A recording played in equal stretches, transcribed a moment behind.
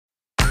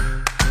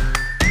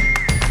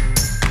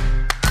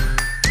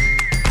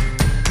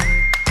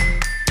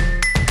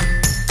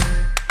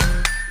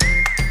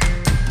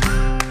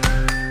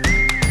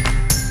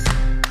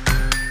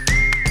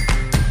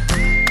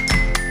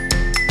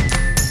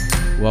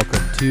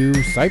to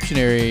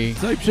Siptionary.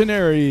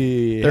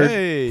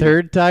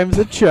 Third time's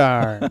a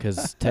charm.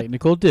 Because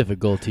technical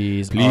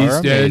difficulties Please are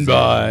stand amazing.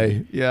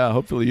 by. Yeah,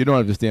 hopefully you don't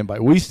have to stand by.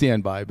 We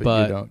stand by,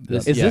 but you don't.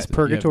 This- Is yeah, this you have no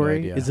purgatory?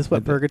 idea. Is this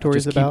what purgatory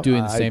is Just about? keep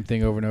doing the same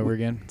thing over and over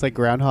again. It's like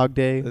Groundhog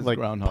Day, It's like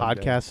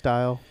Groundhog Day. podcast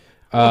style.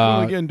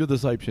 Welcome again to the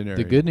Siptionary.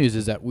 The good news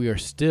is that we are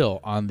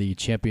still on the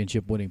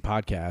championship-winning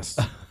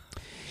podcast.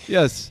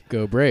 Yes.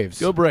 Go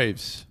Braves. Go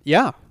Braves.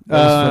 Yeah.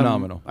 That was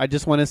phenomenal. I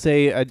just want to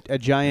say a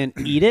giant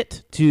eat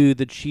it to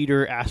the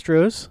cheater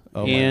Astros.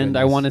 Oh, my and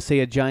I goodness. want to say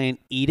a giant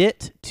eat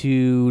it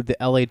to the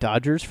LA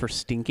Dodgers for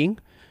stinking.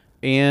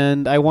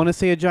 And I want to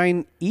say a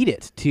giant eat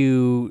it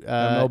to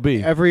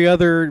MLB. every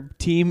other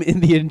team in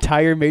the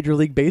entire Major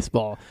League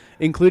Baseball,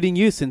 including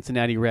you,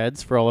 Cincinnati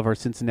Reds. For all of our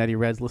Cincinnati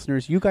Reds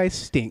listeners, you guys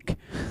stink.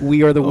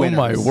 We are the winners.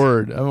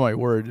 Oh, my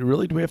word.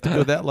 Really? Do we have to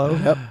go that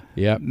low?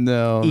 Yep.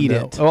 No. Eat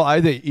no. it. Oh, I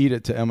think eat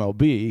it to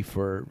MLB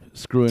for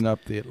screwing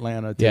up the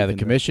Atlanta. Yeah, the taking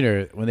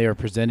commissioner, when they were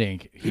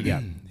presenting,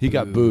 he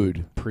got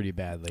booed pretty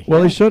badly.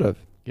 Well, he should have.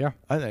 Yeah.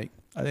 I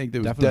think it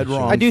was Definitely dead should.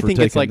 wrong. I do for think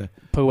it's taking like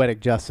poetic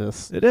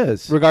justice. it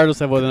is.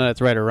 Regardless of whether or not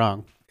it's right or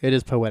wrong, it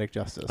is poetic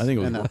justice. I think it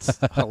was and that's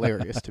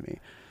hilarious to me.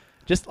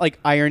 Just like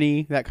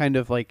irony, that kind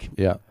of like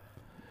Yeah.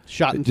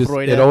 shot and It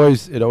Freud.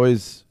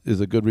 always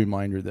is a good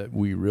reminder that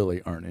we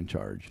really aren't in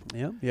charge.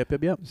 Yep.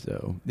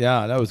 So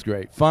yeah, that was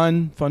great.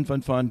 Fun.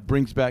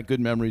 Brings back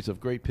good memories of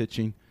great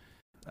pitching.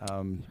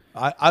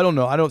 I don't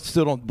know.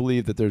 Still don't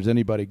believe that there's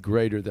anybody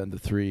greater than the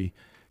three,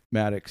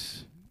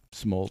 Maddox,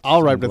 Smoltz.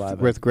 I'll ride and Glavine.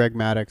 with Greg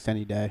Maddox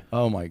any day.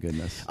 Oh my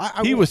goodness,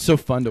 I he was so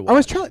fun to watch.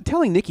 I was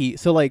telling Nikki,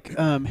 so like,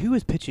 who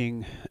was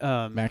pitching?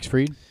 Max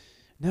Fried?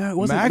 No, it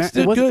wasn't. Max it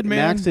did wasn't- good,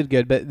 man. Max did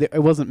good, but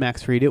it wasn't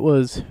Max Fried. It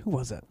was, who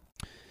was it?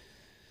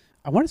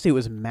 I want to say it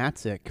was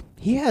Matzik.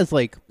 He has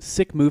like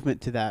sick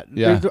movement to that.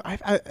 Yeah.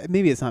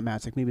 Maybe it's not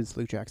Matzik. Maybe it's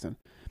Luke Jackson.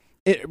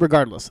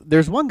 Regardless,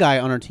 there's one guy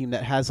on our team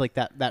that has like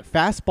that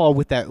fastball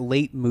with that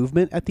late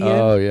movement at the end.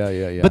 Oh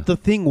yeah. But the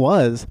thing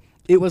was,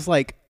 it was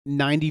like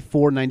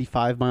 94,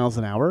 95 miles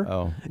an hour.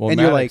 Oh, well, and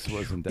Maddox you're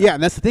like, wasn't that. yeah,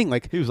 and that's the thing.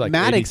 Like, He was like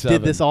Maddox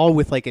 87. did this all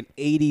with like an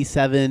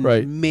 87,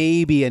 Right.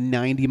 maybe a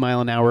 90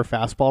 mile an hour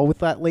fastball with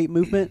that late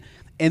movement.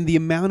 And the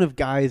amount of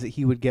guys that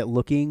he would get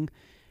looking,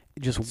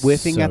 just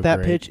whiffing So at that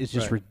great. pitch is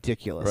just Right.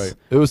 ridiculous. Right.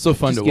 It was so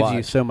fun Just to gives watch.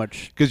 you so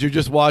much. Because you're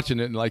just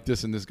watching it and like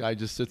this, and this guy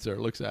just sits there,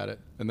 looks at it,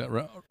 and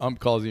that ump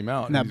calls him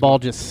out. And that he's ball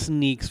going- just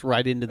sneaks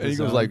right into the and he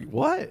zone. goes like,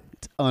 "What?" It's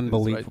It's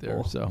unbelievable. right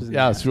there. So Isn't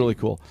yeah, it it's nasty? really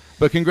cool.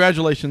 But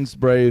congratulations,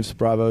 Braves,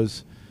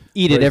 Bravos.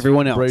 Eat it, Braves-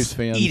 everyone else. Braves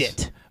fans. Eat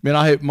it.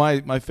 I mean,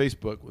 my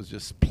Facebook was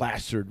just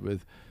plastered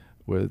with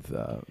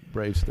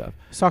Brave stuff.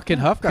 Saw Ken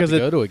Huff got to Because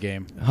go to a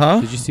game.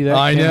 Huh? Did you see that?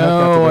 I Ken Huff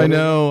got to go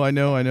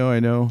know. I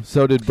know.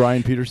 So did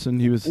Brian Peterson.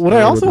 He was. What I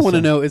there also with want to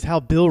us. know is how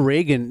Bill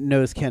Reagan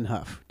knows Ken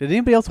Huff. Did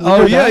anybody else? Oh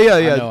know yeah, that? yeah, I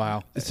yeah. know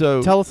how.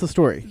 So Tell us the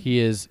story.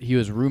 He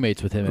was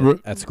roommates with him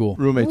Ru- at school.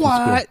 roommates at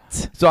school.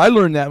 What? So I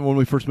learned that when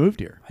we first moved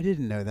here. I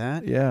didn't know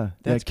that. Yeah,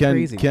 That's Ken,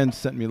 crazy. Ken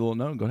sent me a little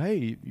note and going,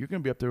 "Hey, you're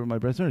going to be up there with my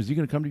brother. Is he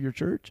going to come to your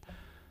church?"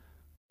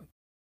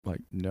 Like,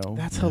 no.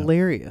 That's no.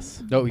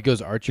 hilarious. No, he goes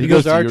to our church. He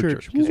goes to to our your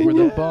church. Because Yeah, we're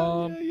the yeah,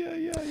 bomb.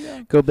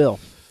 Yeah. Go Bill.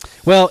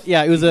 Well,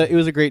 yeah, it was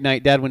a great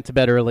night. Dad went to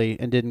bed early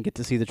and didn't get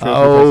to see the trophy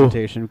Oh.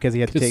 presentation because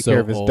he had to He's take so care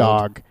of his old.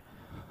 dog.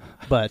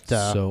 But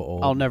So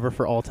old. I'll never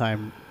for all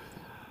time.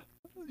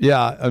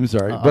 Yeah, I'm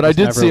sorry, I'll but I just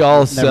did never- see all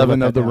never 7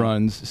 let of the that down.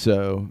 runs.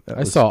 So that I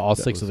was- saw all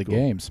that 6 of was the cool.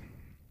 games.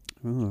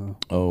 Ooh.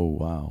 Oh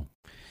wow,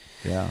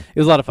 yeah. It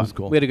was a lot of fun. was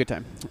cool. We had a good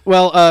time.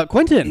 Well,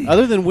 Quentin,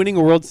 other than winning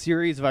a World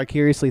Series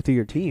vicariously through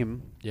your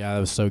team, Yeah, that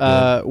was so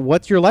good.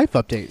 what's your life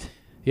update?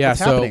 Yeah, What's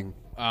so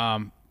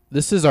happening?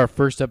 This is our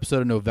first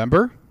episode of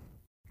November,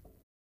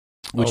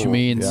 which Oh,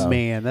 means yeah.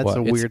 Man, that's What?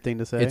 a It's- weird thing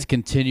to say. it's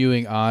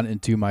continuing on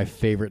into my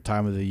favorite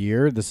time of the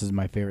year. This is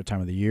my favorite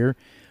time of the year.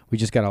 We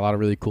just got a lot of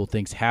really cool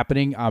things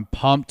happening. I'm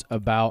pumped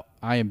about.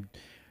 I am,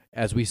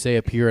 as we say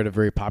up here at a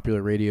very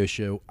popular radio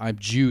show, I'm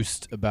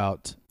juiced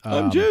about.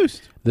 I'm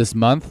juiced. This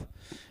month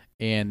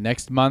and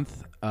next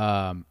month.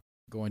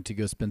 Going to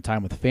go spend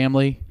time with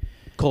family.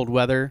 cold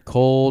weather,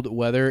 Cold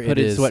weather.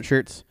 hooded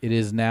sweatshirts. It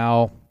is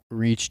now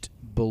reached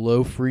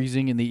below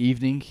freezing in the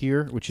evening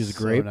here, which is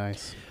great. So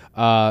nice.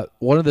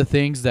 One of the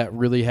things that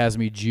really has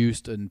me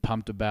juiced and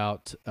pumped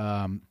about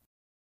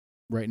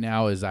right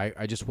now is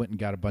I just went and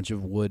got a bunch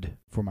of wood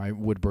for my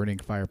wood burning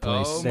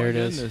fireplace. Oh, There my it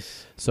is.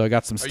 goodness. So I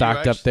got some Are you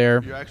stocked up actu-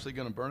 there. You're actually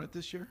going to burn it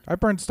this year? I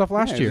burned stuff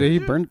last Yeah, year. You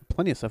burned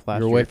plenty of stuff last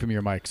You're year. away from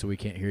your mic, so we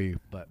can't hear you.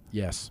 But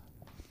yes.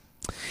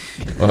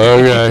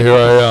 Okay, here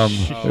I am.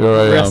 Here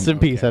I am. Rest in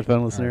peace, headphone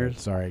All listeners. right,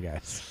 sorry,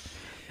 guys.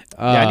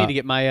 Yeah, I need to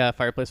get my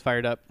fireplace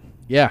fired up.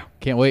 Yeah,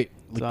 can't wait.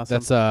 It's Like,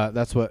 awesome.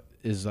 That's what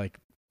is like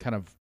kind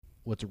of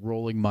what's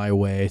rolling my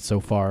way so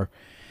far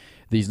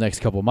these next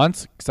couple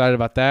months. Excited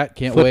about that.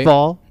 Can't wait.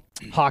 Football,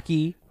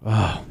 hockey.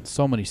 Oh,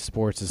 so many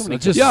sports. It's many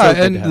just Yeah, so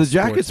good and to have the sports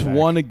Jackets back.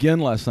 won again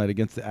last night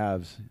against the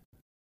Avs.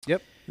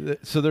 Yep.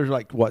 So there's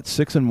like, what,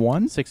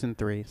 6-1?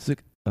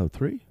 6-3.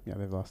 3? Yeah,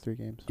 they've lost 3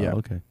 games. Yeah. Oh,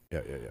 okay. Yeah.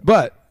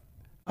 But,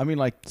 I mean,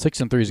 like,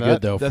 6-3 is That-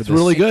 good though. that's for this.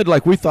 really good.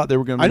 Like, we thought they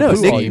were going to I know.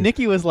 Who are you?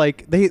 Nikki was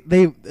like, they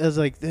was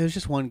like, there's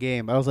just one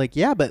game. I was like,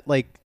 yeah, but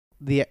like,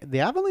 the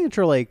Avalanche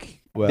are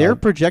like Well- they're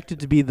projected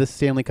to be the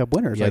Stanley Cup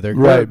winners. Yeah, like, they're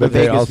Right, the but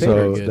they Vegas also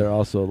favorite. Good. there are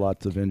also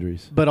lots of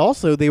injuries. but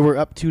also they were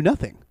up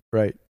 2-0,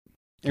 Right.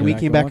 and we that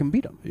came go back on? and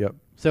beat them. Yep.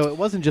 So it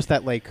wasn't just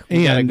that like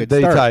we got a And good they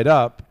start, tied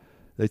up.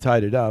 They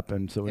tied it up,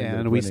 and so we ended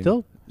and up we winning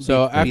still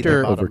So beat after-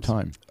 their bottoms.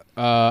 overtime.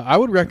 I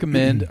would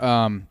recommend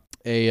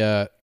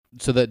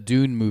so that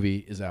Dune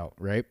movie is out,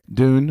 right?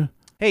 Dune.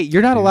 Hey,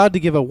 you're not Dude. allowed to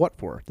give a what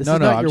for. This no, is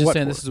no, not I'm your just what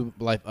saying for. this is a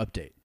life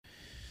update.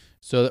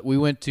 So that we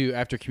went to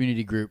after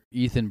community group.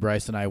 Ethan,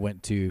 Bryce, and I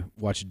went to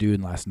watch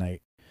Dune last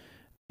night,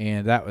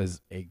 and that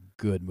was a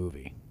good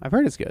movie. I've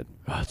heard it's good.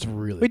 Oh, it's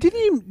really. Wait,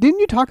 didn't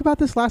you talk about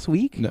this last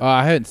week? No.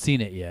 I haven't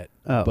seen it yet,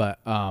 Oh, but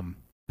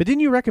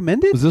didn't you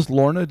recommend it? Was this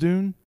Lorna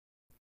Dune?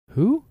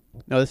 who?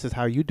 No, this is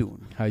how you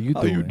doing. How you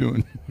How doing? you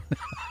doing?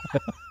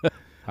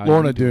 How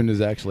Lorna you doing? Dune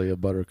is actually a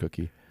butter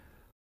cookie.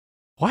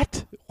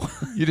 What?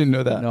 You didn't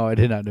know that? No, I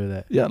did not know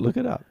that. Yeah, look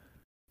it up.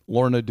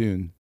 Lorna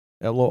Dune.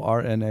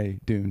 Lorna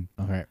Dune.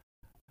 All right.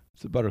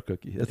 It's a butter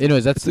cookie. It's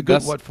Anyways, it's a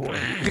good what for.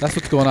 That's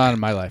what's going on in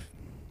my life.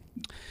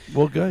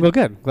 Well, good. Well,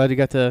 good. Glad you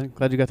got to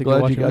go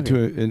Glad watch you got a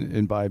movie. to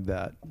imbibe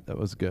that. That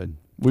was good.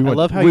 I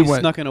love how you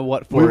snuck in a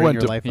what for in went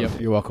your to- life.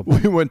 Yep, you're welcome.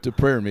 We went to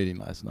prayer meeting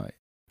last night.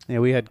 Yeah,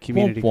 we had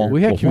community Womp, group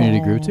We had community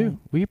group too.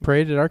 We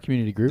prayed at our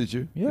community group Did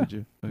you? Yeah, Did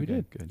you? we Okay,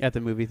 did. Good. at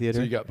the movie theater.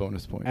 So you got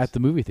bonus points. at the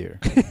movie theater.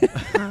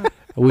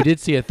 We did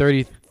see a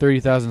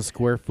 30,000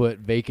 square foot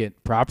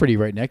vacant property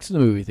right next to the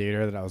movie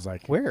theater that I was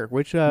like, Where?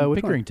 Which one?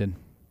 Pickerington.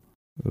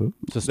 Ooh.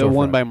 It's a The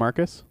one storefront. by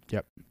Marcus?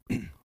 Yep.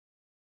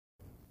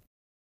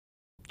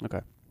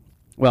 Okay.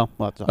 Well,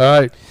 that's All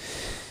right.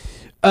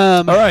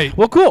 All right.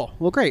 Well, cool.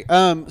 Well, great.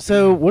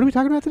 So what are we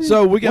talking about today?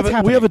 So we What's have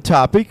happening? a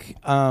topic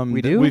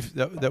We that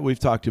do? we've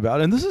talked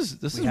about, and this is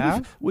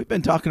we've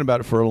been talking about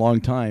it for a long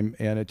time,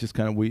 and it just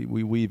kind of we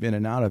weave in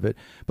and out of it.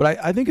 But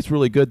I think it's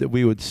really good that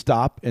we would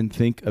stop and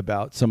think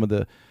about some of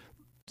the.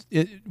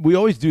 We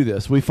always do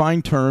this. We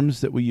find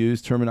terms that we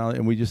use, terminology,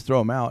 and we just throw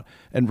them out.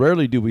 And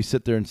rarely do we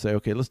sit there and say,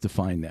 okay, let's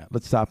define that.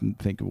 Let's stop and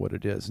think of what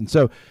it is. And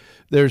so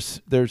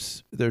there's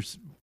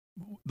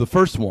the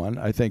first one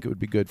I think it would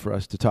be good for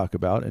us to talk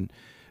about, and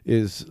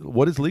is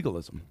what is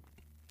legalism?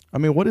 I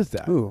mean, what is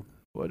that? Ooh.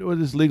 What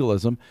is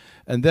legalism?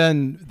 And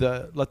then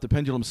let the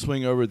pendulum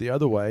swing over the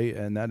other way,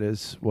 and that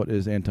is what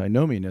is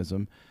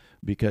antinomianism,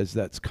 because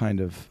that's kind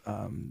of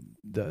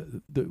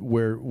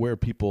where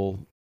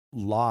people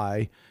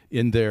lie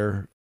in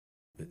their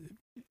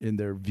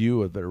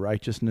view of their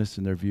righteousness,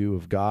 in their view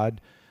of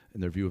God,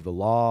 in their view of the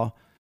law.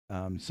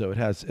 So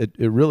it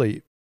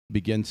really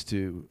begins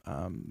to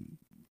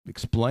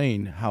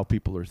explain how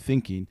people are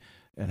thinking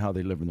and how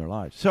they live in their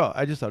lives. So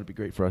I just thought it'd be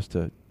great for us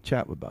to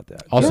chat about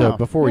that. Also, Yeah,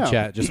 before we yeah.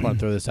 chat, just want to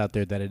throw this out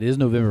there that it is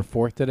November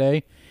 4th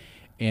today,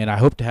 and I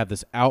hope to have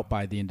this out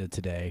by the end of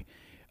today.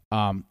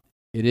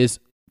 It is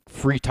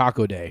free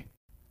taco day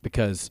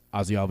because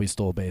Ozzy Albies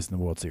stole a base in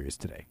the World Series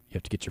today. You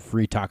have to get your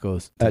free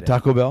tacos today. At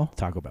Taco Bell?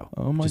 Taco Bell.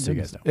 Oh my Just so you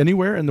goodness. guys know.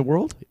 Anywhere in the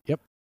world?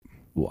 Yep.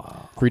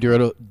 Wow. Free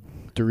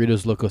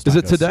Doritos Locos Tacos. Is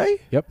it today?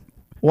 Yep.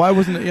 Why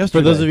wasn't it yesterday?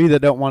 For those of you that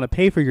don't want to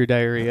pay for your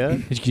diarrhea,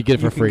 You can get it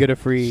for you free. can get a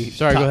free.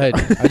 Sorry, go taco.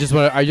 ahead.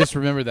 I just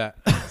remembered that.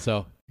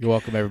 So you're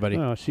welcome, everybody.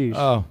 Oh, sheesh.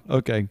 Oh,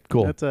 okay,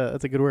 cool. That's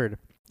a good word.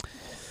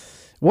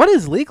 What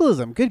is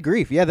legalism? Good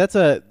grief! Yeah, that's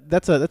a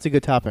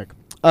good topic.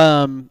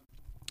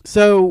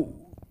 So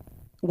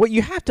what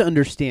you have to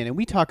understand, and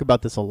we talk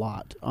about this a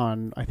lot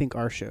on I think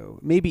our show,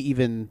 maybe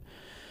even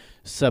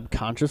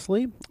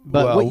subconsciously,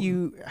 but Well- what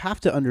you have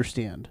to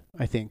understand,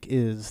 I think,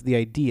 is the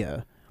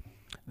idea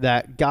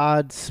that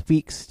God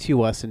speaks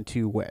to us in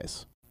two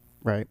ways,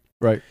 right?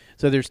 Right.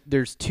 So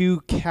there's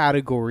two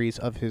categories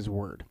of His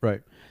Word.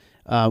 Right.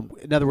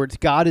 In other words,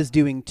 God is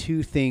doing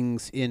two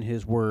things in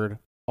His Word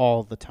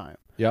all the time.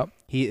 Yep.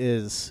 He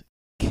is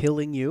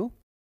killing you,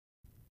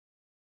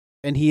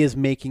 and He is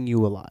making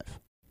you alive.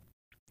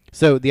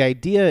 So the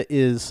idea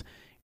is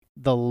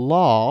the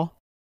law,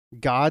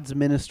 God's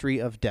ministry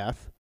of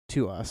death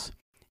to us,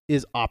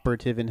 is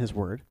operative in His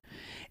Word,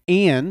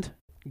 and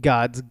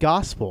God's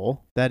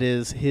gospel, that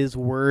is His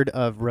word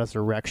of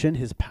resurrection,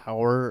 His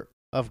power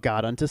of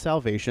God unto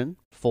salvation,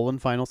 full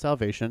and final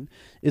salvation,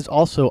 is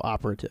also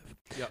operative.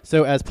 Yep.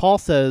 So as Paul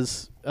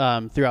says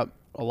throughout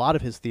a lot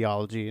of his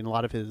theology and a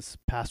lot of his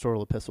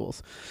pastoral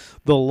epistles,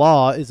 the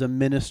law is a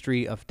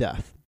ministry of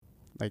death.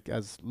 Like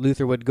as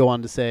Luther would go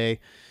on to say,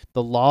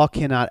 the law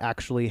cannot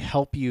actually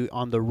help you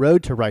on the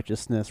road to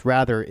righteousness.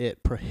 Rather,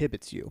 it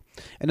prohibits you.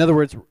 In other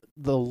words,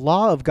 the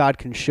law of God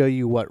can show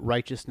you what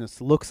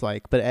righteousness looks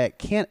like, but it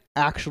can't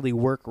actually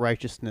work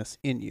righteousness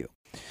in you.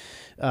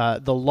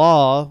 The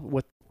law,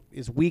 what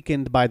is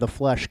weakened by the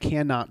flesh,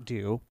 cannot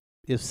do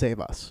is save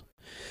us.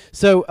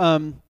 So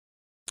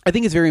I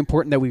think it's very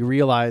important that we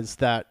realize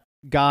that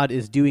God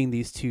is doing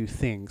these two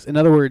things. In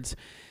other words,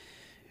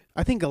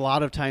 I think a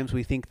lot of times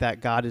we think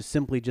that God is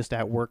simply just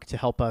at work to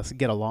help us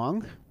get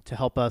along, to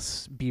help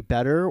us be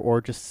better, or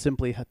just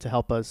simply to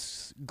help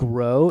us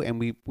grow. And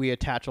we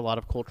attach a lot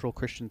of cultural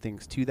Christian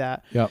things to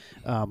that. Yep.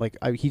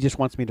 He just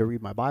wants me to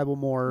read my Bible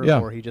more, Yeah.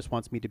 or he just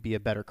wants me to be a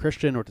better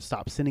Christian, or to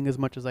stop sinning as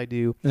much as I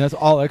do. And that's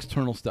all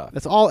external stuff.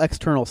 That's all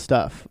external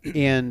stuff.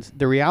 And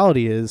the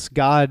reality is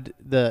God,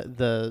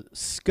 the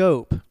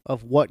scope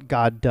of what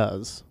God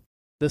does,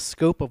 the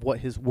scope of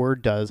what his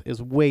word does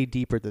is way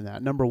deeper than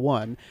that. Number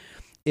one,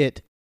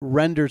 it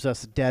renders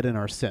us dead in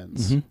our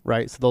sins,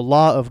 right? So the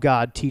law of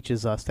God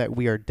teaches us that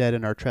we are dead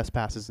in our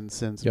trespasses and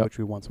sins in which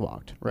we once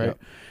walked, right?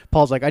 Yep.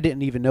 Paul's like, I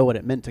didn't even know what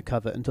it meant to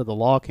covet until the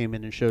law came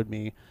in and showed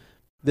me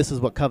this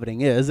is what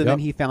coveting is. And then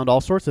he found all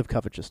sorts of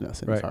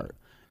covetousness in his heart.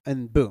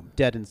 And boom,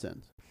 dead in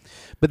sins.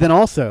 But then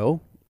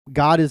also,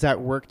 God is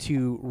at work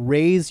to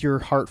raise your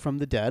heart from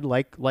the dead,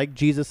 like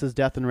Jesus'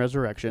 death and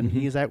resurrection.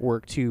 He is at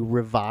work to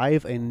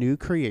revive a new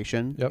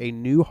creation, a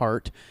new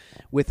heart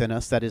within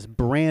us that is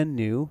brand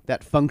new,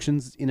 that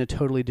functions in a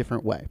totally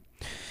different way.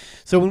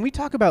 So when we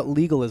talk about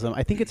legalism,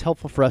 I think it's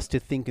helpful for us to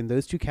think in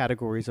those two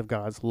categories of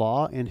God's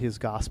law and his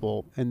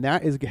gospel, and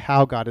that is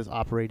how God is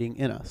operating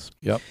in us.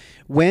 Yep.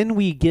 When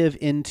we give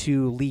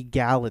into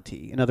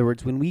legality, in other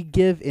words, when we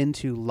give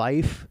into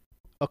life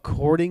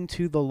according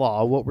to the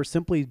law, what we're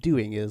simply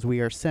doing is we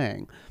are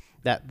saying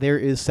that there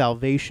is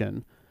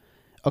salvation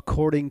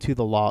according to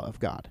the law of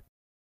God.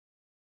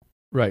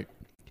 Right.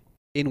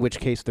 In which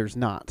case there's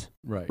not.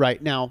 Right.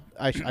 Right. Now,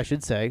 I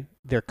should say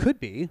there could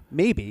be,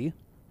 maybe,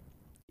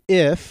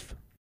 if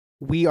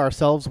we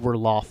ourselves were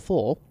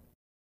lawful,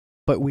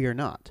 but we are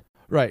not.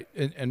 Right.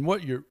 And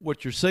what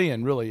you're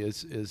saying really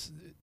is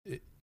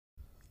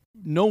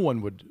no one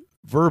would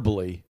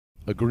verbally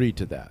agree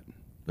to that.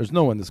 There's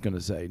no one that's going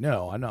to say,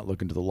 no, I'm not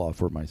looking to the law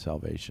for my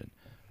salvation.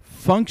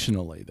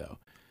 Functionally, though.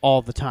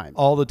 All the time.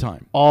 All the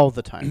time. All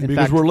the time. In because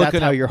fact, we're looking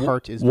that's how at your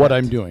heart is what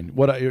bent. I'm doing.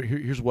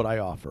 Here's what I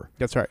offer.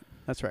 That's right.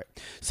 That's right.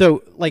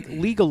 So, like,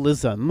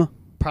 legalism,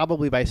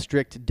 probably by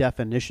strict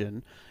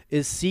definition,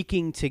 is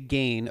seeking to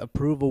gain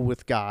approval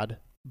with God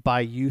by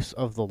use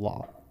of the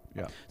law.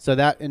 Yeah.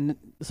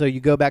 So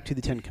you go back to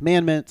the Ten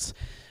Commandments,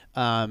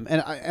 and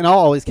I'll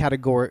always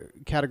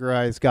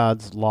categorize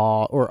God's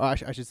law, or I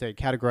should say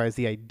categorize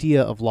the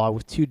idea of law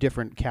with two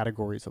different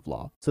categories of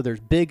law. So there's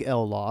big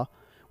L law,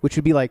 which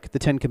would be like the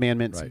Ten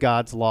Commandments,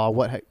 God's law,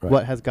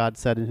 what has God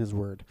said in his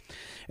word.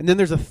 And then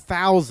there's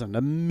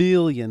a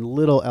million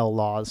little L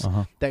laws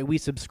that we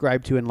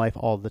subscribe to in life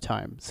all the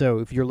time. So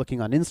if you're looking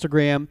on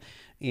Instagram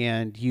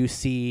and you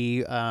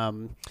see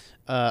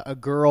a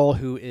girl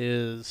who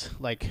is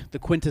like the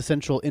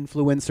quintessential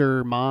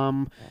influencer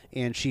mom,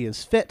 and she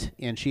is fit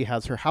and she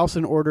has her house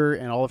in order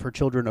and all of her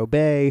children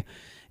obey,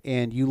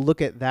 and you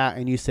look at that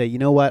and you say, you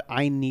know what,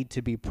 I need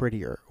to be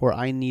prettier, or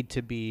I need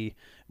to be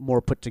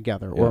more put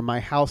together, or my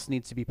house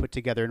needs to be put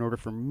together in order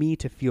for me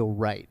to feel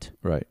right.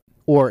 Right.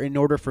 Or in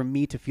order for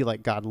me to feel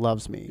like God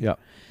loves me. Yeah.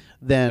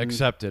 Then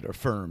accepted,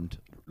 affirmed.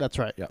 That's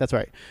right. Yep. That's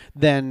right.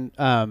 Then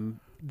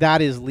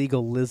that is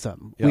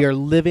legalism. Yep. We are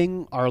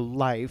living our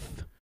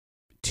life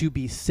to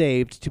be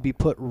saved, to be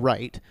put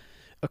right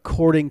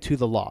according to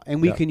the law.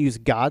 And we can use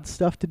God's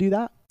stuff to do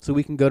that. So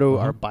we can go to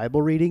our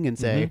Bible reading and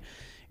say,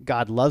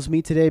 God loves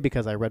me today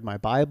because I read my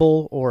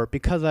Bible, or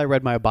because I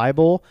read my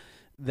Bible,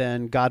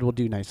 then God will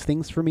do nice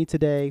things for me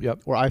today.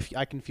 Yep. Or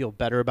I can feel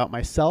better about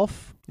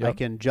myself. Yep. I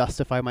can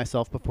justify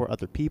myself before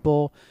other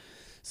people.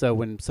 So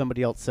when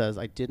somebody else says,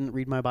 I didn't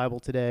read my Bible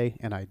today,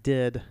 and I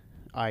did,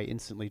 I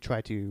instantly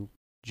try to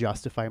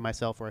justify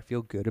myself, or I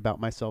feel good about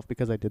myself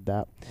because I did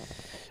that.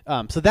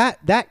 So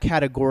that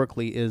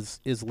categorically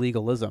is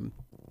legalism.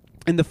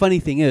 And the funny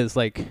thing is,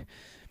 like,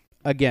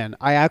 again,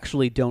 I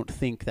actually don't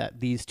think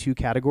that these two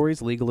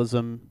categories,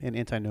 legalism and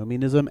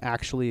antinomianism,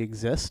 actually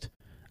exist.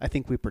 I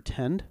think we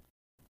pretend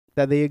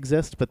that they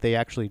exist, but they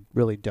actually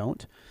really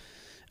don't.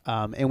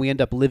 And we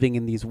end up living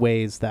in these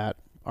ways that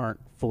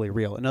aren't fully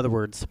real. In other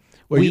words,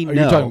 Are you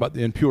talking about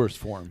the impurest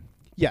form?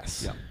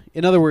 Yes. Yeah.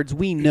 In other words,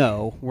 we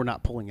know we're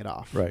not pulling it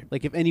off. Right.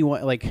 Like if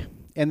anyone,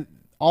 and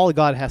all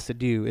God has to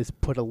do is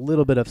put a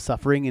little bit of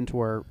suffering into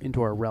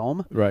our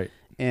realm. Right.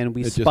 And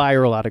we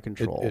spiral out of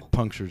control. It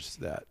punctures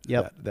that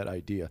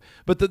idea.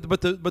 But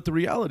the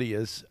reality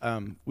is,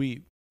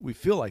 we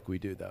feel like we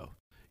do, though.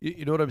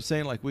 You know what I'm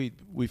saying? Like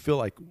we feel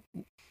like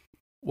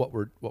what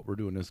we're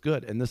doing is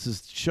good, and this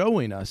is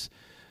showing us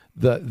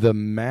the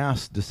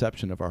mass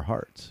deception of our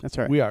hearts. That's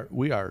right.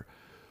 We are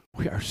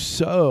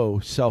so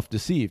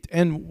self-deceived.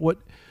 And what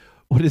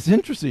is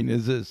interesting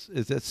is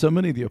that so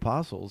many of the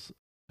apostles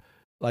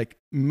like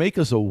make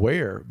us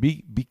aware.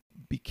 Be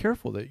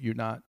careful that you're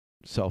not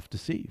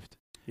self-deceived.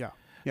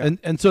 Yeah.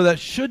 And so that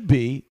should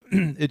be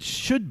it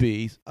should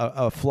be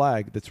a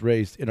flag that's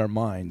raised in our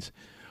minds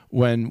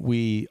when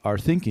we are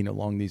thinking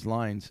along these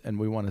lines, and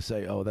we want to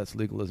say, oh, that's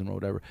legalism or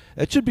whatever.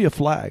 It should be a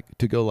flag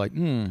to go like,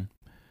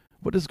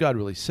 what does God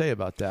really say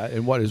about that,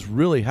 and what is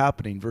really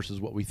happening versus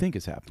what we think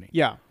is happening?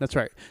 Yeah, that's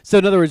right. So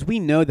in other words, we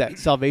know that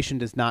salvation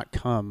does not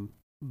come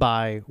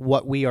by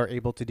what we are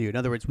able to do. In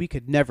other words, we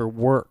could never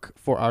work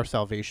for our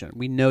salvation.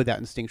 We know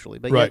that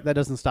instinctually, but Right. yet that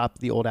doesn't stop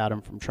the old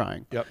Adam from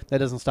trying. Yep. That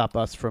doesn't stop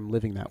us from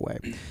living that way.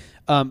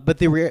 But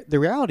the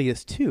reality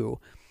is too,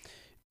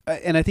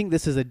 and I think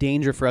this is a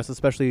danger for us,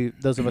 especially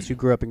those of us who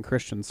grew up in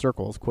Christian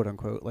circles, quote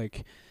unquote,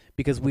 like,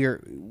 because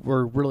we're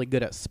really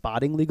good at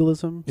spotting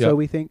legalism, Yep. so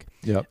we think.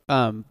 Yep.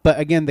 But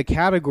again, the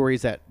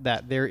categories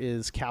that there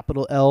is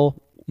capital L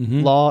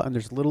Mhm. law and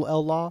there's little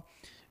L law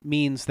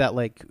means that,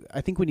 like,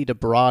 I think we need to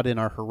broaden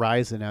our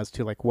horizon as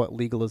to like what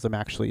legalism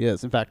actually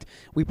is. In fact,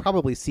 we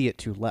probably see it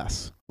too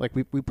less. Like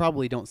we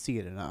probably don't see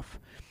it enough.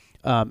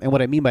 And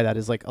what I mean by that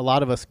is, like, a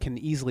lot of us can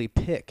easily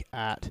pick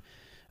at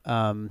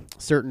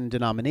certain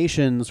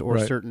denominations or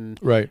Right. certain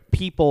Right.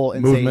 people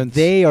and Movements.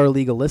 say they are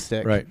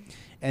legalistic, Right.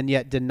 and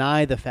yet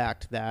deny the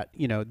fact that,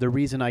 you know, the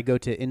reason I go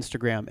to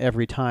Instagram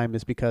every time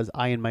is because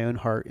I, in my own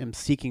heart, am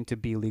seeking to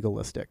be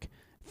legalistic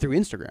through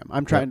Instagram.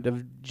 I'm trying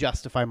to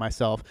justify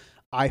myself.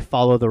 I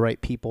follow the right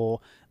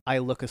people. I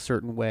look a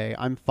certain way.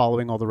 I'm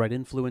following all the right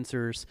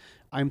influencers.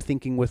 I'm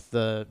thinking with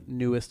the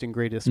newest and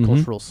greatest Mhm.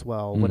 cultural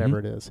swell, Mhm. whatever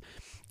it is.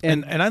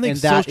 And I think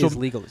that social- is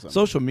legalism.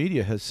 Social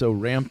media has so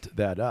ramped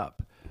that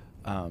up.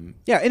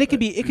 Yeah, and it can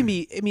be.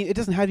 I mean, it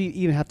doesn't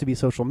even have to be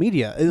social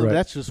media. Right.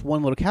 That's just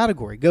one little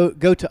category.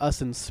 Go to us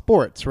in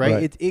sports, right?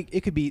 Right.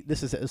 It could be.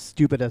 This is as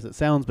stupid as it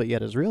sounds, but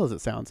yet as real as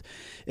it sounds.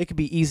 It could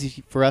be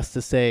easy for us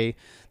to say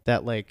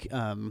that, like,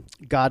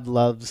 God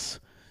loves,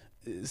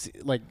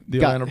 like, The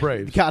God, Atlanta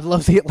Braves. God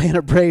loves the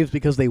Atlanta Braves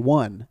because they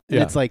won. And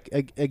Yeah. it's like,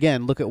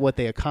 again, look at what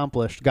they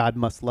accomplished. God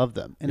must love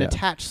them, and Yeah.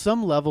 attach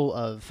some level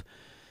of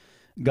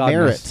God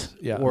merit,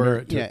 must- yeah, or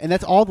merit to it. and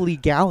that's all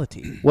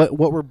legality. What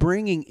we're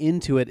bringing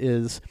into it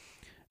is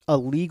a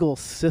legal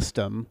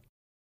system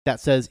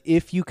that says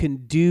if you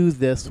can do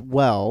this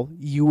well,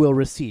 you will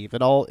receive.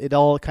 It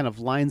all kind of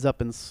lines up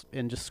and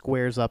just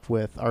squares up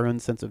with our own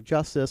sense of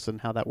justice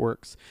and how that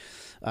works,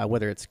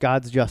 whether it's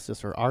God's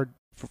justice or our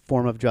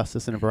form of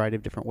justice in a variety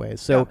of different ways.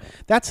 So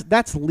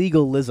that's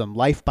legalism,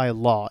 life by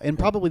law, and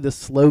probably the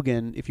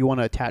slogan, if you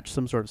want to attach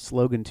some sort of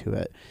slogan to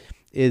it,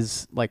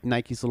 is like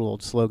Nike's little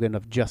old slogan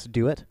of "Just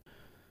do it."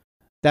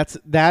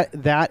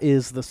 That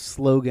is the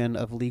slogan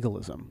of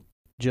legalism.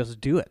 Just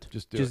do it.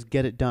 Just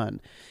get it done.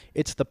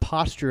 It's the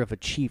posture of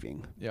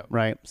achieving. Yep.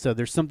 Right. So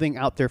there's something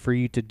out there for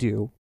you to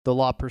do. The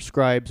law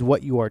prescribes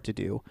what you are to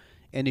do,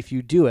 and if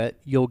you do it,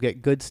 you'll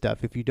get good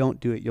stuff. If you don't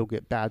do it, you'll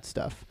get bad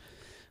stuff.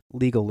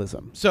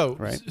 Legalism. So,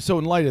 right. So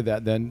in light of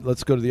that, then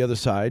let's go to the other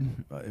side,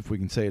 if we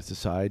can say it's a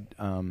side.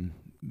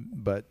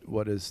 But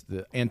what is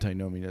the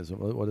antinomianism?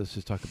 Let's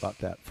just talk about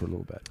that for a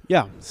little bit.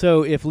 Yeah.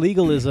 So if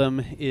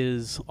legalism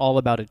is all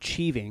about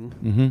achieving,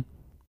 Mm-hmm.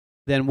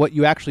 then what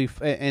you actually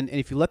and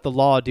if you let the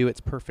law do its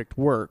perfect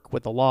work,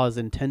 what the law is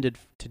intended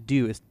to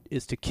do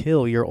is to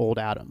kill your old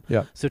Adam.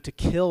 Yeah. So to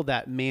kill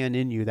that man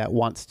in you that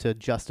wants to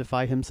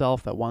justify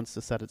himself, that wants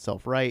to set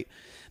itself right,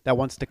 that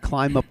wants to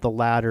climb up the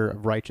ladder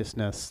of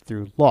righteousness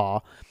through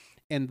law.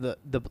 And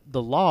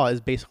the law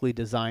is basically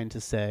designed to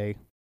say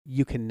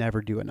you can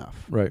never do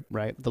enough. Right.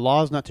 Right? The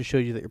law is not to show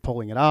you that you're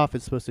pulling it off.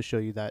 It's supposed to show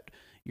you that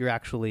you're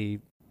actually,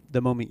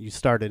 the moment you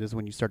started is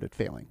when you started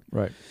failing.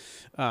 Right.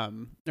 Or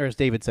as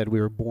David said, we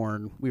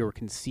were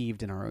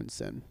conceived in our own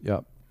sin.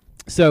 Yeah.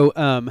 So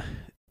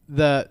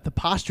the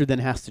posture then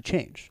has to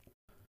change.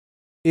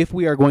 If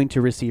we are going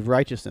to receive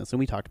righteousness, and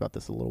we talked about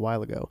this a little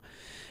while ago,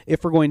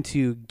 if we're going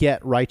to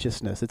get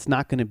righteousness, it's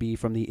not going to be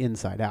from the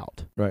inside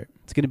out. Right.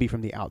 It's going to be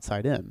from the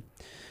outside in.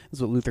 This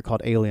is what Luther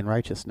called alien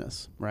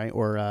righteousness, right?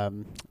 Or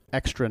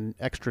extra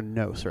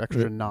nos or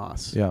extra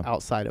nos,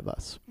 outside of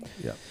us.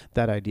 Yeah.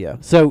 That idea.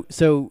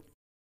 So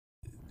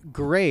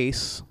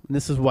grace, and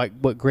this is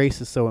what grace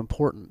is so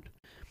important.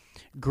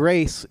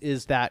 Grace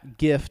is that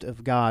gift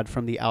of God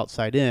from the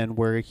outside in,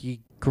 where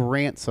he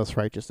grants us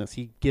righteousness.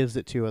 He gives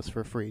it to us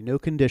for free. No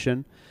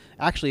condition.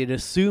 Actually, it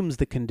assumes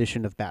the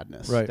condition of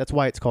badness. Right. That's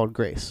why it's called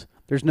grace.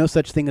 There's no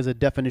such thing as a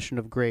definition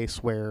of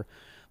grace where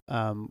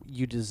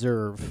you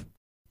deserve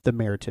the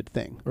merited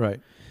thing. Right.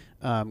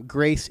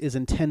 Grace is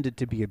intended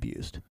to be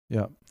abused.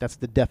 Yeah. That's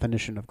the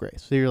definition of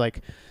grace. So you're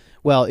like,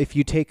 well, if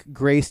you take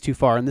grace too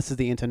far, and this is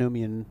the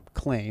antinomian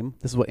claim,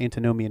 this is what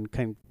antinomian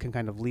can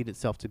kind of lead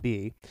itself to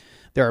be.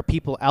 There are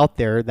people out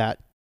there that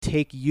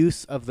take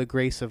use of the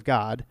grace of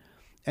God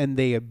and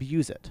they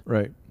abuse it.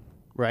 Right.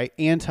 Right?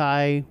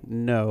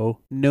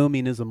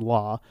 Antinomianism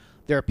law.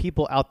 There are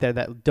people out there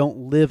that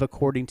don't live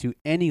according to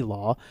any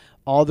law.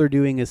 All they're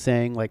doing is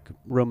saying, like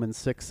Romans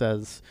 6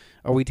 says,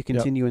 are we to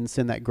continue in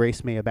sin that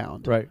grace may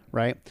abound? Right.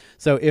 Right?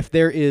 So if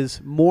there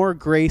is more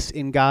grace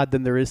in God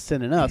than there is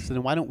sin in us,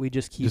 then why don't we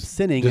just keep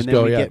sinning and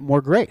then we get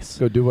more grace?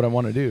 Go do what I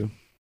want to do.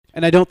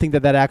 And I don't think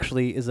that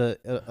actually is a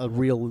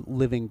real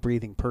living,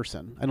 breathing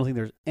person. I don't think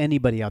there's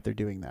anybody out there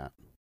doing that.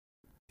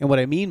 And what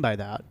I mean by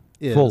that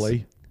is...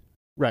 Fully.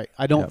 Right.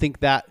 I don't think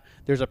that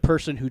there's a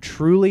person who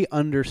truly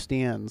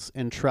understands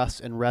and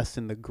trusts and rests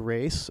in the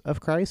grace of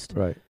Christ.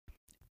 Right.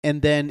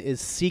 And then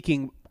is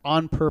seeking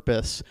on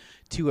purpose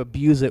to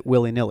abuse it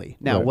willy-nilly.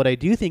 Now, what I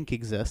do think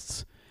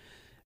exists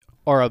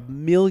are a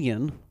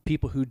million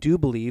people who do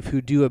believe,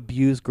 who do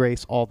abuse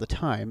grace all the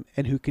time,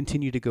 and who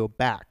continue to go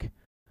back.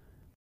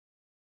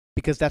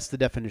 Because that's the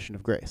definition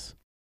of grace.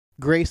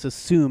 Grace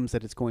assumes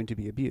that it's going to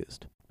be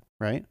abused,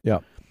 right? Yeah.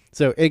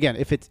 So again,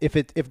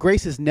 if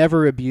grace is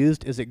never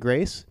abused, is it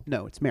grace?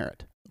 No, it's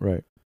merit.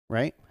 Right.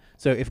 Right?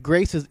 So if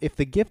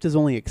the gift is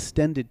only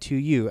extended to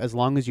you as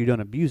long as you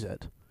don't abuse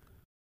it,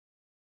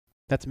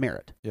 that's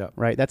merit. Yeah.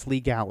 Right? That's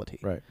legality.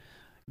 Right.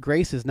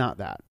 Grace is not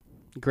that.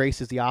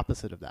 Grace is the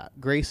opposite of that.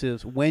 Grace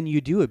is when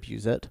you do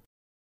abuse it,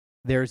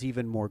 there's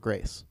even more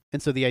grace.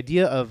 And so the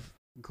idea of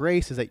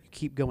grace is that you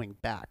keep going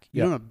back.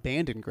 You don't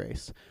abandon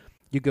grace.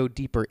 You go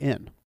deeper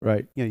in.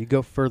 Right. You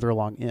go further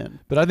along in.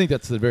 But I think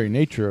that's the very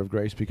nature of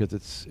grace, because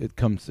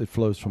it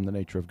flows from the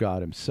nature of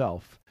God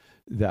himself,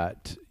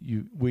 that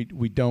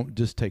we don't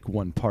just take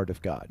one part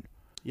of God.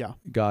 Yeah.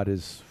 God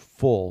is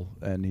full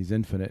and he's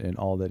infinite in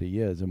all that he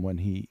is, and when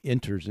he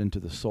enters into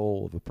the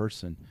soul of a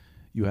person,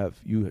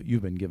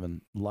 you've been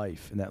given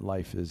life, and that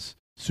life is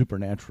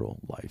supernatural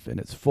life, and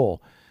it's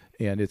full,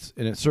 and it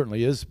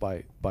certainly is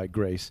by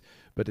grace,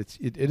 but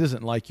it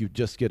isn't like you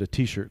just get a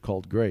t-shirt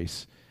called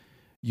grace.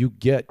 You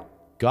get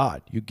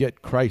God, you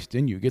get Christ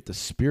in you, you get the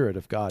Spirit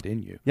of God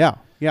in you. Yeah,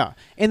 yeah.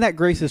 And that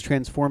grace is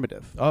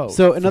transformative. Oh,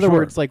 so in other sure.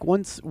 words, like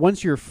once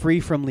you're free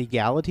from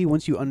legality,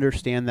 once you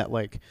understand that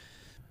like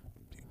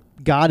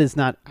God is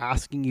not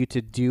asking you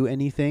to do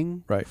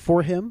anything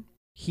for him,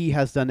 he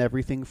has done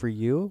everything for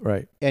you,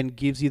 right, and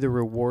gives you the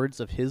rewards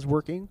of his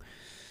working,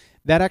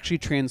 that actually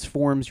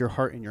transforms your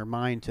heart and your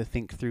mind to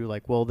think through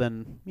like, well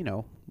then,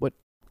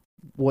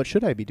 what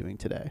should I be doing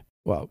today?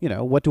 Well,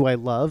 what do I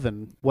love,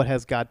 and what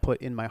has God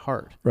put in my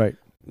heart? Right.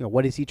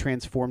 What has he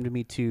transformed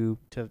me to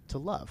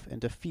love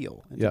and to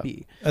feel and to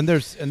be? And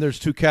there's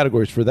two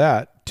categories for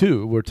that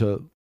too. We're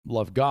to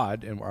love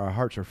God, and our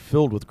hearts are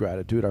filled with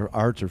gratitude. Our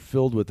hearts are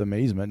filled with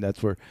amazement.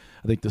 That's where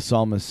I think the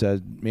psalmist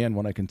said, man,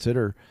 when I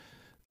consider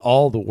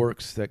all the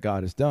works that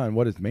God has done,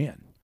 what is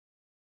man?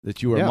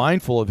 That you are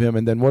mindful of him,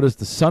 and then what is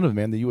the Son of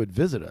Man that you would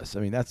visit us? I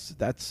mean,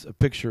 that's a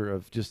picture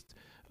of just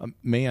a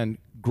man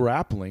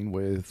grappling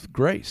with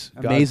grace.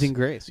 Amazing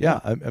grace. Yeah,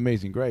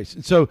 amazing grace.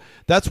 And so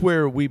that's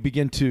where we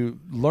begin to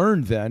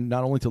learn then,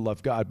 not only to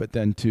love God, but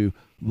then to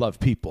love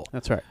people.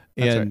 That's right.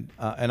 And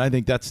I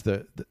think that's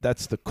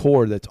the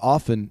core that's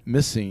often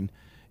missing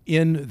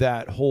in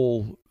that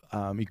whole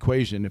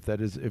equation,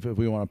 if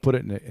we want to put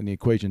it in the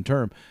equation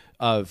term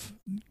of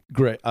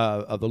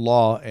the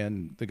law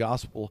and the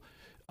gospel,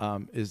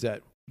 is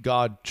that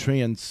God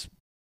transforms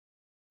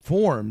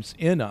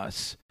in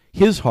us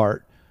his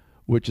heart,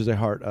 which is a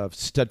heart of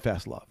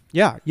steadfast love.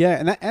 Yeah,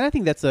 and I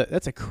think that's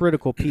a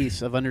critical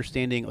piece of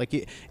understanding. Like,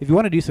 if you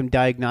want to do some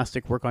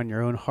diagnostic work on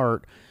your own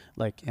heart,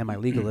 like, am I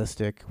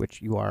legalistic?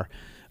 Which you are.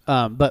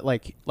 But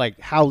like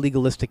how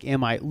legalistic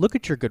am I? Look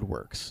at your good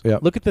works.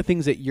 Yep. Look at the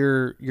things that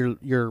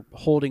you're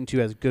holding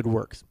to as good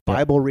works.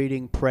 Bible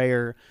reading,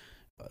 prayer,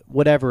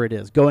 whatever it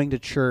is, going to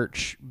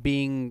church,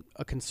 being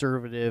a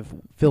conservative,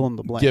 fill in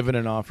the blank. Giving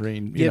an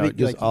offering,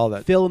 just all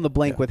that. Fill in the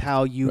blank with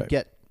how you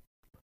get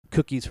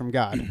cookies from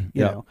God,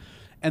 you know.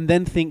 And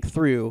then think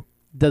through,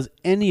 does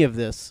any of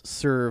this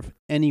serve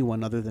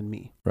anyone other than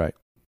me? Right.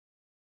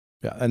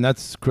 Yeah, and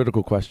that's a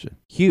critical question.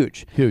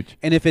 Huge.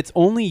 And if it's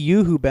only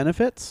you who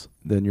benefits,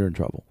 then you're in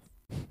trouble.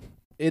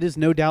 It is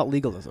no doubt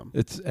legalism.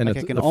 It's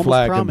like a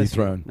flag can be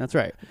thrown. That's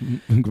right.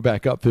 Go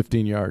back up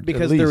 15 yards.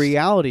 Because the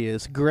reality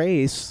is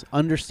grace,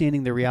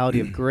 understanding the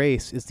reality of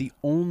grace is the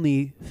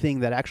only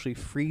thing that actually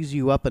frees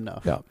you up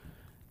enough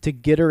to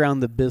get around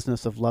the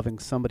business of loving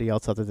somebody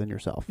else other than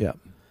yourself. Yeah.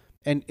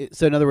 And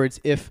so in other words,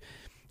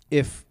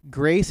 if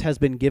grace has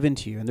been given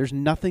to you and there's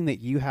nothing that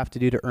you have to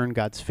do to earn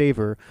God's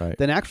favor,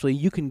 then actually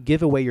you can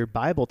give away your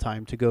Bible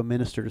time to go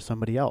minister to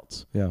somebody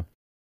else. Yeah.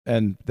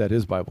 And that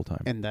is Bible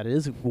time. And that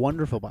is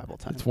wonderful Bible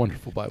time. It's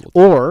wonderful Bible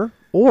time.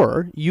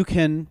 Or you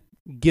can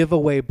give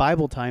away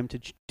Bible time to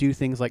do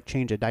things like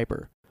change a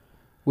diaper,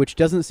 which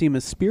doesn't seem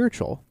as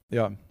spiritual.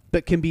 Yeah.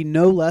 But can be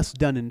no less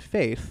done in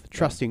faith,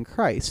 trusting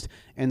Christ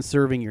and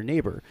serving your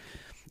neighbor.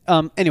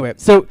 Anyway,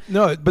 so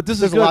no, but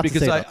this is good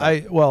because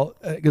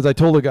because I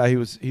told a guy he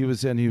was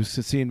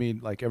seeing me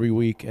like every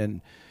week,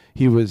 and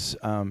he was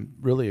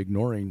really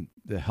ignoring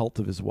the health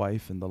of his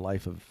wife and the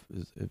life of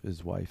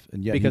his wife,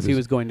 and yet because he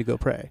was going to go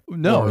pray.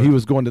 No, he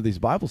was going to these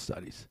Bible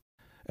studies,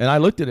 and I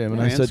looked at him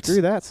and I said,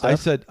 "Screw that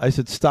stuff." I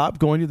said, stop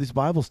going to these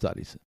Bible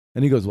studies,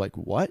 and he goes like,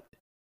 "What?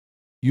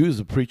 You as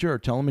a preacher are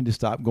telling me to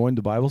stop going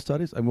to Bible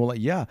studies?" I'm like,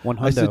 "Yeah."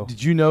 I said,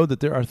 "Did you know that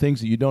there are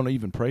things that you don't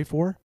even pray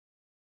for?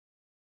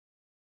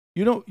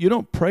 You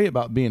don't pray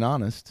about being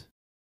honest.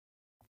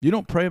 You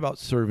don't pray about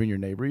serving your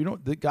neighbor. You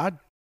don't.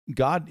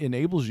 God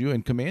enables you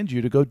and commands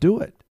you to go do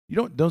it.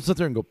 You don't sit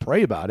there and go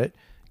pray about it.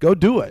 Go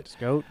do it. Just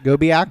go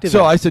be active.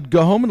 So I said,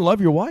 go home and love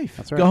your wife.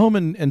 That's right. Go home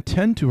and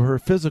tend to her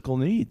physical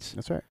needs.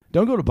 That's right.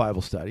 Don't go to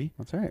Bible study.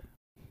 That's right.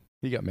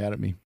 He got mad at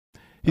me.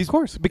 Of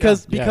course,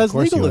 because of course he was,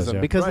 legalism,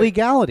 yeah. because Right.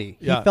 legality.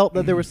 Yeah. He felt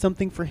that there was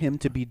something for him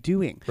to be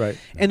doing. Right.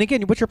 And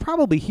again, what you're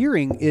probably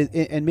hearing is,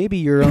 and maybe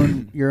your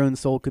own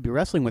soul could be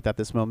wrestling with at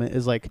this moment,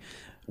 is like,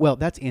 well,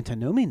 that's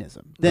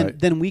antinomianism. Right.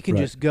 Then we can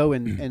Right. just go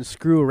and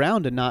screw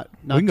around and not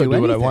We can go do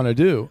anything. what I want to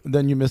do.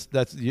 Then you miss.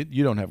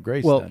 You don't have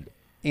grace. Well,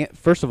 then.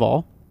 first of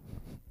all,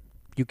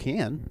 you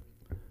can.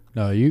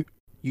 No, you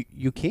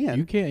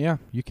can. can't. Yeah,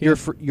 you can't.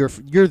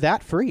 You're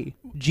that free.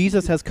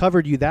 Jesus has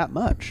covered you that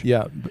much.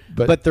 Yeah,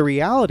 But the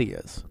reality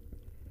is,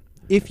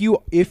 if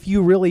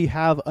you really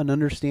have an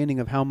understanding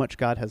of how much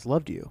God has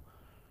loved you,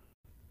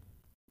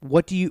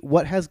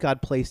 what has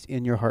God placed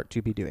in your heart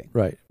to be doing?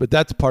 right. But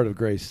that's part of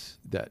grace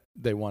that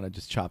they want to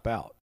just chop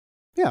out.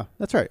 Yeah,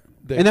 that's right.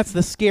 And that's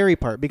the scary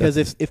part, because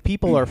if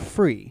people are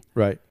free,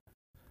 Right.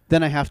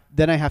 then I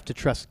have to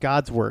trust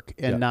God's work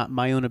and Yeah. not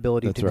my own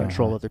ability That's to right.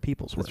 control other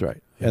people's work. That's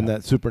right. And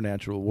that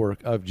supernatural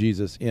work of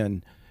Jesus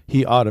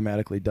he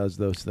automatically does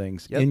those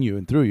things Yep. in you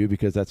and through you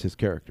because that's his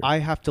character. I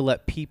have to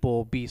let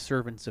people be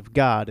servants of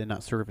God and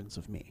not servants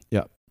of me.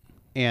 Yeah.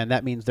 And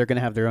that means they're going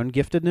to have their own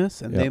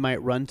giftedness, and Yep. they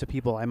might run to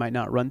people I might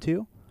not run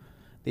to.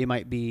 They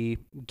might be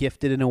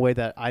gifted in a way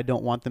that I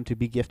don't want them to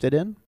be gifted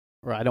in,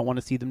 or I don't want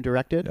to see them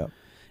directed. Yep.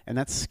 And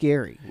that's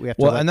scary. We have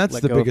to Well, let, and that's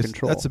let the go of biggest.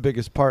 control. That's the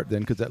biggest part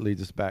then, because that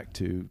leads us back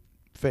to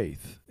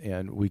faith,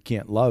 and we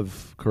can't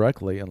love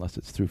correctly unless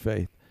it's through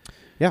faith.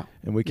 Yeah.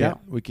 And we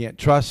can't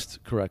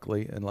trust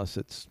correctly unless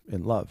it's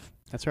in love.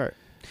 That's right.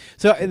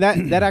 So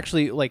that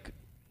actually, like,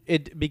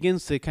 it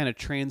begins to kind of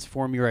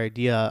transform your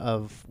idea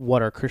of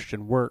what are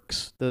Christian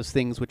works, those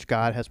things which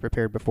God has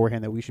prepared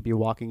beforehand that we should be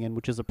walking in,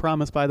 which is a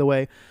promise, by the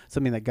way,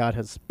 something that God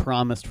has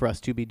promised for us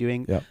to be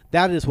doing. Yep.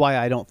 That is why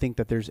I don't think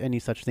that there's any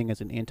such thing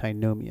as an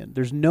antinomian.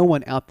 There's no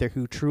one out there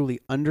who truly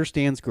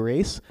understands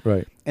grace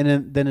Right.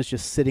 and then is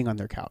just sitting on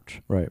their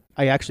couch. Right.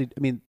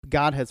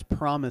 God has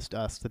promised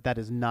us that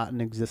is not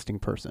an existing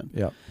person.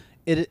 Yeah.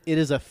 It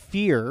is a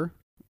fear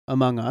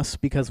among us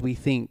because we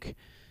think,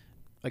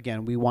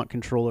 again, we want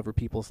control over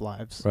people's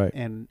lives. Right.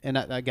 And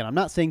again, I'm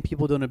not saying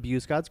people don't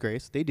abuse God's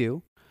grace. They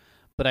do.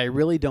 But I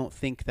really don't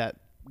think that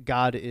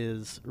God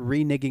is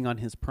reneging on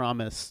his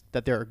promise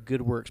that there are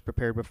good works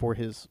prepared for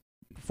his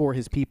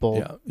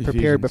people,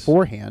 prepared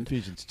beforehand.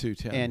 Ephesians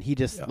 2:10. And he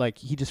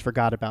just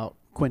forgot about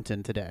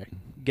Quentin today,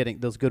 getting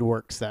those good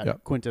works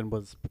that Quentin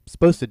was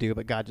supposed to do,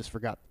 but God just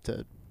forgot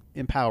to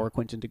empower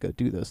Quentin to go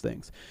do those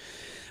things.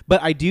 But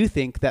I do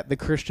think that the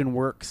Christian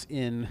works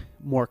in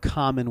more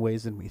common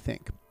ways than we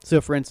think.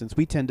 So, for instance,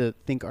 we tend to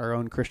think our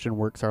own Christian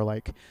works are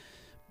like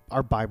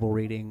our Bible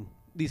reading,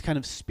 these kind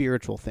of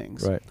spiritual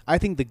things. Right. I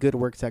think the good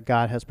works that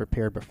God has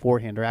prepared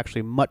beforehand are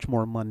actually much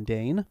more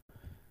mundane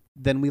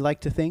than we like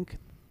to think,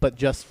 but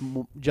just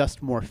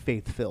more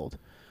faith-filled.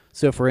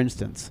 So, for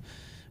instance,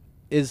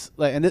 this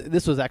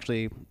was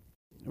actually...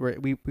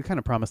 We kind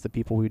of promised the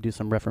people we would do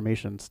some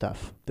Reformation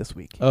stuff this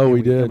week. Oh,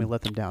 we did. And we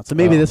let them down. So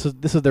maybe this is the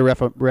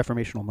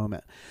reformational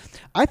moment.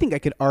 I think I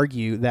could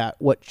argue that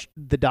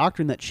the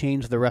doctrine that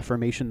changed the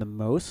Reformation the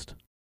most,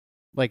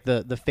 like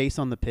the face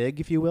on the pig,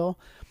 if you will,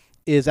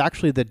 is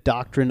actually the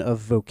doctrine of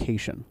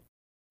vocation.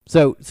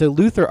 So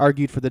Luther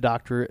argued for the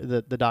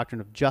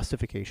doctrine of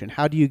justification.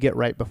 How do you get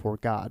right before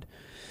God?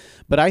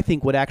 But I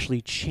think what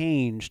actually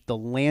changed the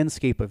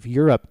landscape of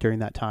Europe during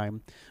that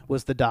time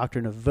was the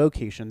doctrine of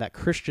vocation, that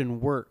Christian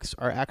works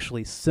are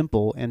actually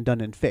simple and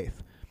done in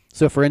faith.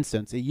 So, for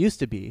instance, it used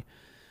to be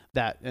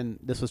that, and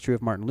this was true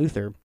of Martin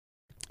Luther,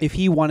 if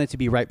he wanted to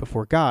be right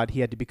before God,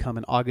 he had to become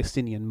an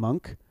Augustinian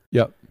monk,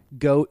 Yep.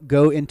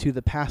 go into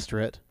the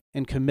pastorate,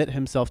 and commit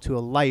himself to a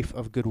life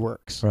of good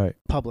works Right.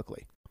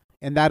 publicly.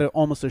 And that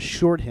almost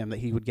assured him that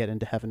he would get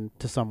into heaven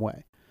to some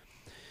way.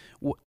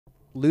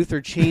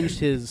 Luther changed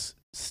his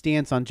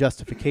stance on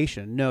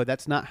justification. No,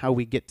 that's not how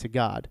we get to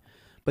God.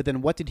 But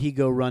then what did he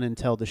go run and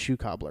tell the shoe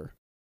cobbler?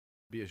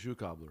 Be a shoe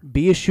cobbler.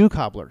 Be a shoe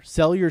cobbler.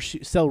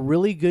 Sell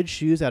really good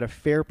shoes at a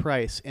fair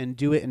price and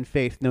do it in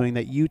faith, knowing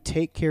that you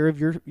take care of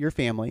your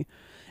family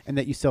and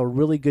that you sell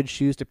really good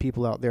shoes to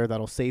people out there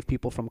that'll save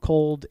people from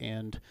cold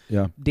and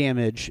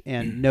damage,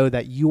 and know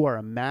that you are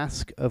a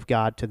mask of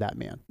God to that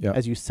man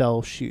as you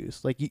sell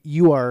shoes. Like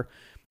you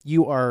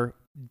are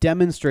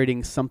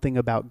demonstrating something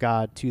about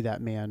God to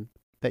that man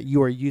that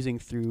you are using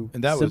through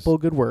simple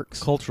good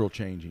works. Cultural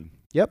changing.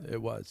 Yep.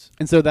 It was.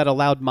 And so that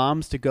allowed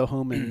moms to go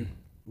home and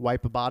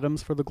wipe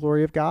bottoms for the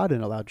glory of God,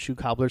 and allowed shoe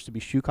cobblers to be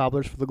shoe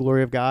cobblers for the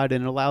glory of God,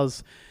 and it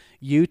allows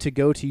you to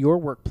go to your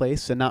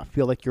workplace and not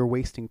feel like you're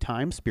wasting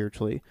time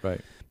spiritually,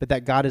 right? But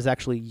that God is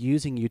actually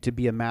using you to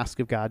be a mask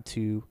of God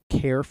to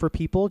care for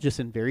people just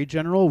in very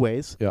general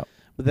ways, but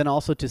then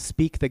also to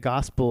speak the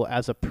gospel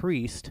as a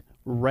priest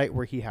right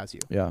where he has you.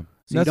 Yeah.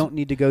 So you don't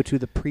need to go to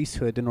the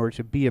priesthood in order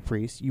to be a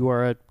priest. You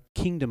are a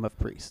kingdom of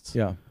priests.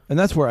 Yeah. And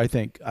that's where I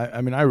think, I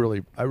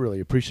really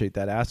appreciate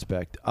that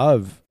aspect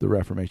of the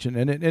Reformation.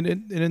 And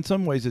in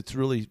some ways, it's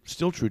really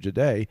still true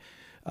today.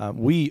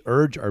 We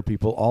urge our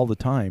people all the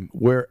time,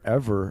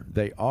 wherever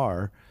they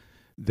are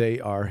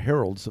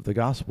heralds of the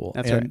gospel.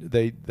 That's and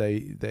right.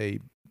 they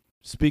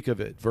speak of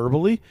it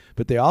verbally,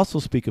 but they also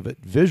speak of it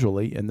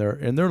visually in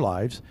their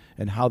lives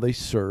and how they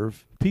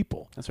serve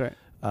people. That's right.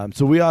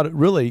 So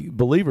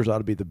believers ought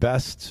to be the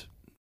best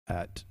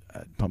at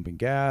pumping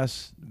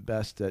gas,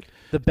 best at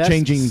the best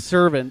changing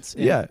servants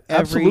in every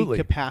absolutely.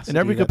 capacity. In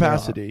every that they are.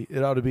 capacity,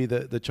 it ought to be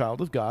the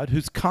child of God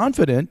who's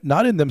confident,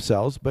 not in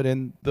themselves, but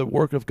in the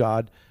work of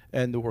God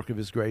and the work of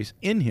his grace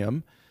in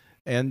him,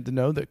 and to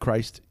know that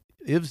Christ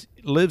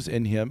lives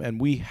in him, and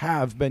we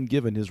have been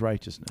given his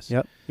righteousness.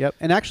 Yep.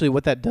 And actually,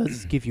 what that does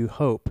is give you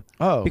hope.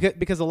 Oh,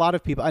 because a lot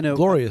of people, I know,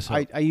 glorious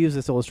hope. I use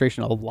this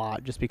illustration a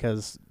lot just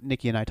because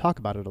Nikki and I talk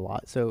about it a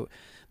lot. So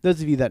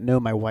those of you that know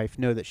my wife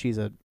know that she's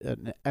an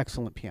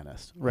excellent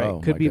pianist, right? Oh,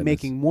 Could my be goodness.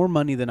 making more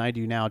money than I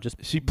do now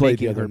just She played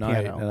the making other her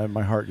night, piano. and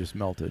my heart just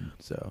melted.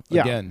 So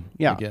Yeah,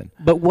 again.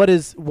 But what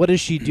is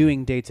she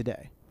doing day to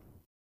day?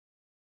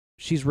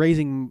 She's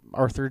raising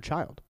our third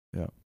child.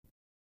 Yeah.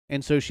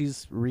 And so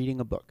she's reading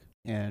a book,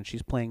 and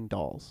she's playing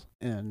dolls,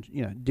 and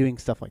doing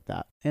stuff like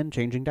that, and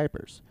changing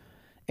diapers.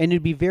 And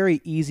it'd be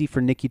very easy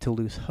for Nikki to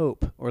lose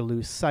hope or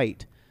lose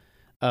sight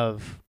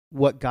of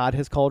what God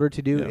has called her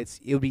to do. Yeah.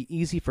 It would be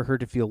easy for her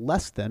to feel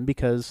less than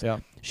because Yeah.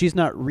 she's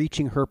not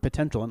reaching her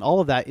potential. And all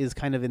of that is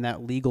kind of in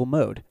that legal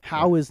mode.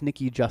 How is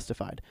Nikki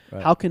justified?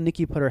 Right. How can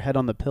Nikki put her head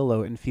on the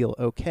pillow and feel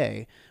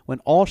okay when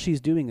all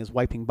she's doing is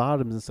wiping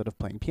bottoms instead of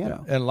playing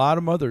piano? And a lot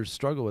of mothers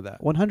struggle with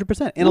that.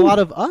 100%. And a lot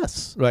of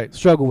us Right.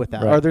 struggle with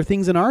that. Right. Are there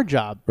things in our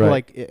job? Right.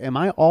 Like, am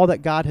I all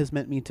that God has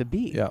meant me to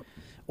be? Yeah.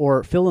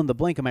 Or fill in the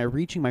blank, am I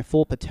reaching my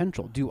full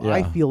potential? Do I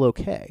Yeah. feel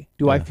okay?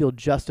 Do I Yeah. feel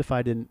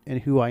justified in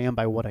who I am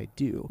by what I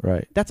do?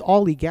 Right. That's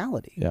all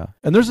legality. Yeah.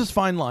 And there's this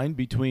fine line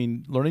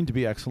between learning to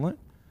be excellent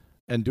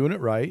and doing it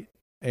right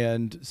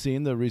and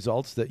seeing the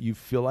results that you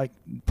feel like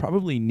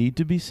probably need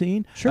to be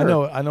seen.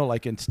 Sure. I know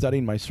like in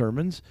studying my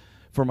sermons,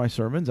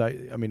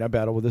 I mean I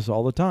battle with this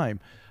all the time.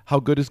 How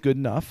good is good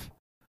enough?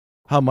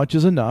 How much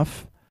is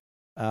enough?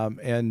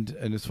 And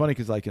it's funny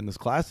because like in these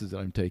classes that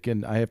I'm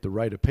taking, I have to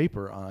write a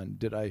paper on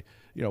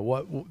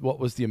what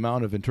was the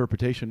amount of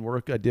interpretation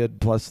work I did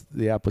plus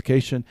the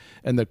application,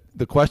 and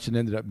the question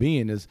ended up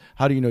being is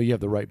how do you know you have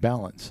the right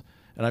balance?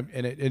 And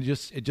it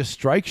just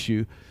strikes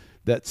you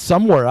that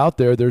somewhere out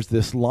there's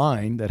this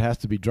line that has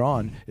to be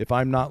drawn. If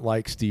I'm not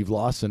like Steve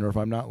Lawson or if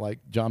I'm not like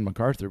John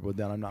MacArthur, well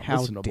then I'm not How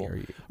listenable. dare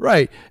you?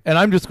 Right. And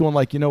I'm just going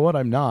like, you know what?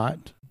 I'm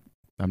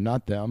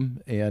not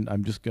them, and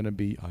I'm just going to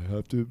be, I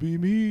have to be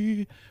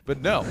me.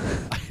 But no.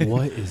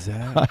 What is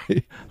that?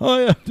 I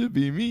have to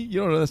be me. You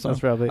don't know that song?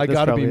 I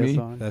got to be me.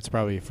 That's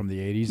probably from the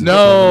 80s.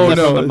 No, Is that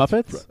no. from the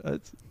Muppets?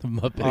 It's The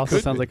Muppet. Also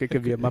sounds like it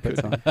could be a Muppet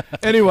song.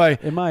 anyway,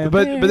 Am I a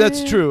but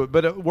that's man? true.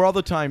 But we're all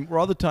the time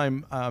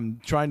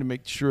trying to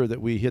make sure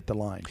that we hit the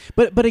line.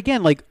 But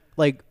again, like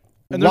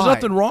And there's why?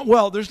 nothing wrong.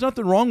 Well, there's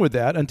nothing wrong with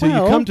that until you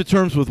Well- come to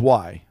terms with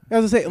why. I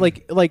was gonna say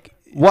like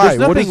Why? there's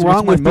What nothing is-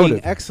 wrong what's with my being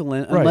motive?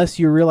 excellent Right. unless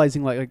you're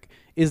realizing like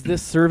is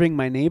this serving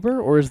my neighbor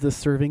or is this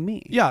serving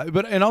me? Yeah,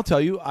 and I'll tell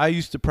you, I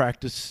used to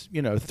practice,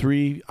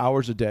 3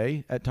 hours a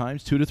day at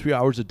times, 2 to 3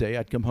 hours a day.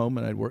 I'd come home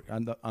and I'd work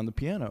on the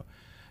piano,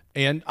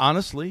 and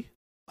honestly,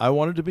 I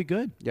wanted to be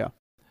good. Yeah.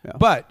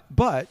 But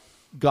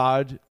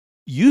God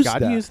used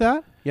God that. used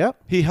that. Yep.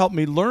 He helped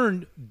me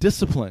learn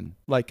discipline.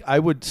 Like I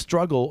would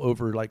struggle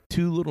over like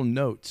 2 little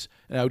notes,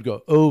 and I would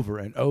go over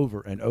and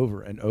over and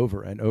over and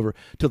over and over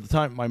till the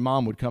time my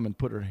mom would come and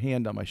put her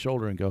hand on my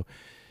shoulder and go,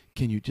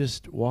 "Can you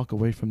just walk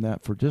away from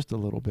that for just a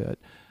little bit,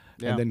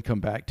 and then come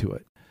back to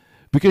it?"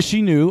 Because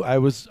she knew I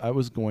was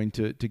going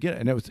to get it,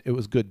 and it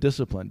was good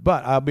discipline.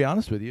 But I'll be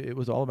honest with you, it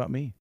was all about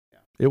me. Yeah.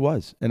 It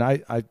was, and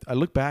I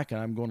look back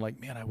and I'm going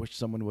like, man, I wish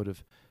someone would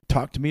have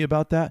talked to me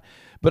about that.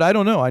 But I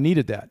don't know. I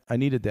needed that. I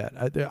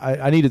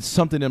needed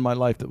something in my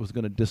life that was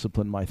going to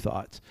discipline my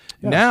thoughts.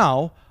 Yeah.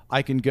 Now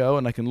I can go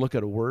and I can look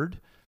at a word,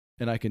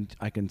 and I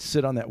can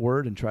sit on that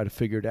word and try to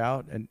figure it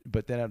out.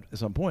 But then at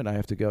some point I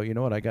have to go, you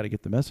know what? I got to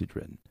get the message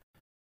written.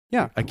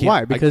 Yeah. I can't-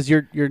 Why? Because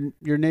your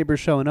neighbor's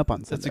showing up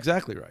on Sunday. That's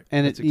exactly right.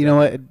 And That's you know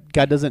what?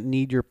 God doesn't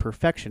need your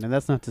perfection, and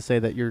that's not to say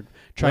that you're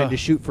trying to Ugh.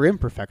 shoot for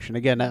imperfection.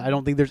 Again, I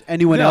don't think there's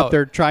anyone No, out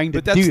there trying to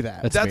but that's- do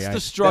that. That's me. the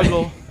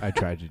struggle. I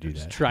tried to do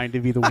Just that. trying to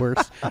be the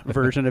worst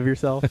version of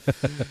yourself.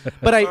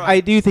 But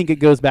I do think it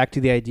goes back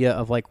to the idea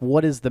of like,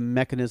 what is the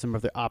mechanism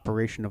of the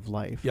operation of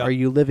life? Yeah. Are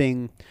you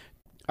living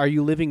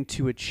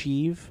to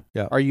achieve?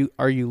 Yeah. Are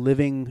you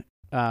living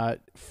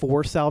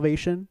for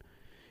salvation,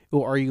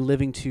 or are you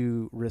living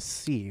to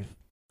receive?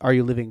 Are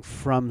you living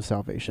from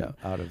salvation?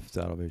 Out of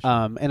salvation.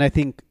 And I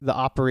think the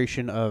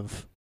operation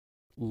of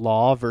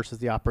law versus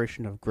the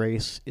operation of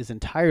grace is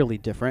entirely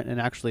different, and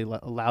actually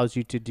allows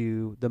you to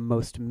do the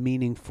most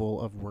meaningful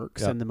of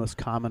works Yep. and the most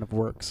common of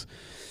works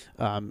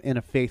in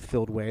a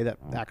faith-filled way that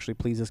actually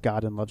pleases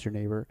God and loves your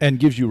neighbor. And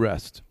gives you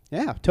rest.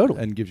 Yeah,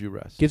 totally. And gives you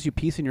rest. Gives you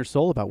peace in your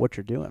soul about what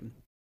you're doing.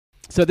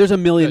 So there's a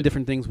million Good.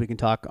 different things we can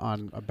talk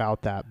on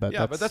about that, but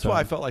that's why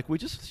I felt like we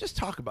just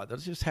talk about that.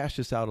 Let's just hash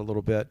this out a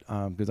little bit,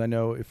 because I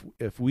know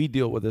if we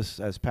deal with this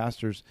as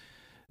pastors,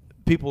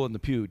 people in the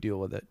pew deal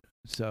with it.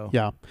 So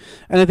yeah.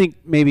 And I think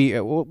maybe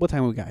what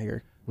time we got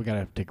here? We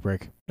gotta take a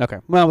break. Okay.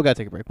 Well, we gotta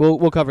take a break.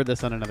 We'll cover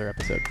this on another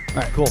episode. All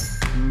right, cool.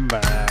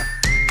 Bye.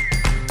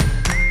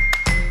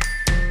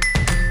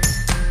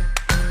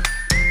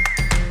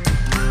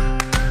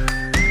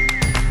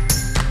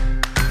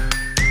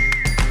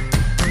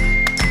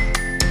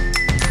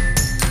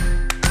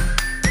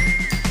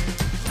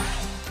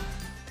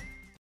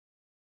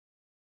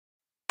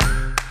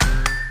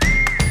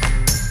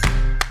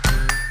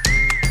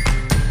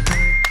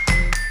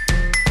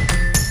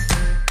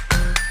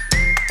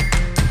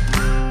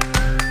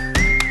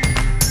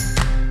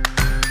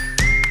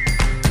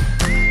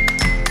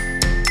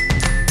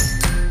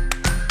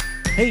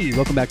 Hey,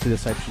 welcome back to the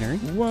Dictionary.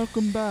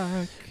 Welcome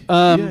back.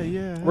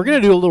 We're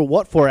gonna do a little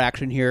what for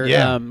action here.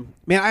 Yeah.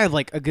 Man, I have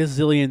like a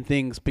gazillion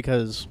things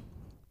because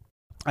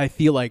I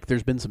feel like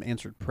there's been some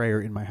answered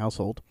prayer in my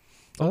household.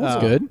 Oh,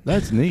 that's good.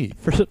 That's neat.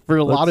 For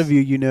a lot of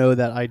you know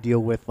that I deal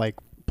with like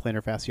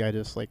plantar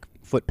fasciitis, like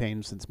foot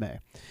pain since May,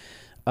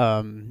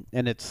 and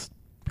it's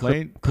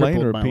Plain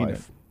crippled or my peanut?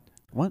 life.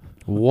 What?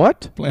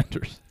 What?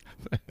 Planters.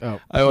 Oh,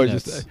 I always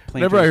peanuts. just Planters,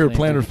 whenever I hear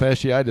plantar planters.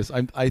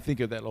 fasciitis, I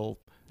think of that old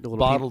The little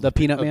bottle, the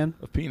Peanut Man,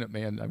 of Peanut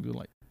Man. I'm going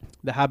like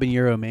the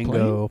habanero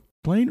mango,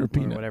 plain or or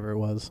peanut. whatever it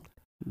was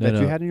No, that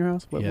no. you had in your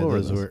house. What Yeah, were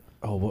those those? were.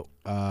 Oh,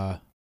 what?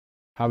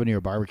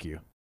 Habanero barbecue.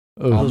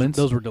 Oh, Almonds?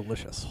 Those were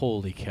delicious.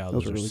 Holy cow,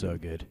 Those those are are really so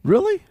good.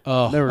 really?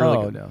 Oh, They were really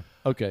Oh good. no.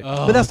 Okay.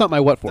 oh. But that's not my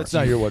what for. That's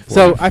not your what for.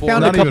 So I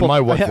found Not a even couple. my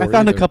what I for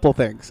found a either. couple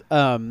things.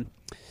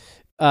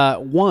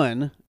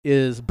 One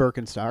is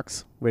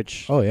Birkenstocks,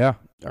 which Oh yeah,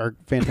 are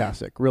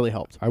fantastic. Really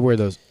helped. I wear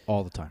those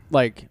all the time.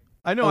 Like,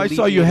 I know. I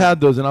saw you alleviate-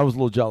 had those, and I was a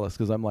little jealous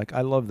because I'm like,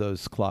 I love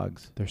those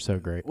clogs. They're so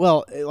great.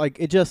 well, like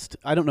it just,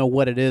 I don't know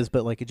what it is,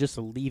 but like it just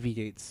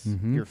alleviates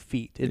Mhm. your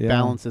feet. It Yeah.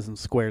 balances and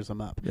squares them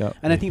up. Yeah.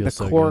 And I They think feel the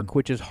so cork, good.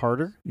 which is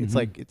harder, it's Mhm.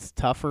 like it's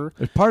tougher.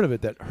 There's part of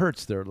it that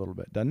hurts there a little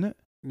bit, doesn't it?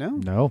 No.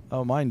 No,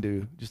 Oh, mine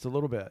do, just a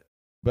little bit.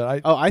 But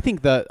I. Oh, I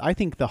think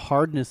the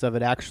hardness of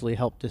it actually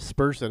helped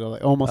disperse it.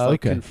 Like, almost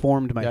like Okay.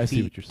 conformed my Yeah, I see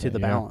feet what you're to saying, the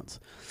yeah. balance.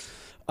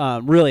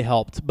 Really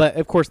helped, but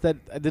of course that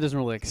doesn't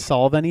really like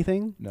solve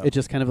anything. No. It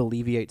just kind of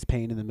alleviates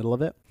pain in the middle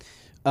of it.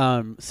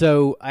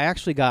 So I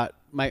actually got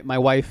my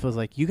wife was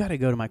like, "You got to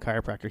go to my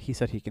chiropractor. He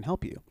said he can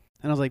help you."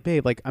 And I was like,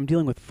 "Babe, like I'm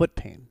dealing with foot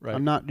pain. Right.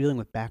 I'm not dealing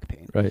with back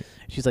pain." Right.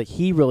 She's like,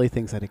 "He really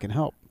thinks that it can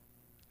help."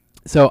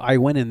 So I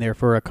went in there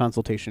for a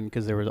consultation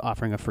because they were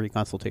offering a free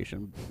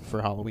consultation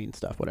for Halloween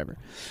stuff, whatever.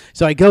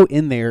 So I go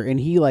in there and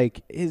he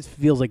like it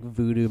feels like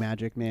voodoo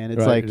magic, man. It's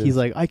Right, like it he's is.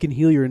 like, I can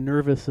heal your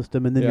nervous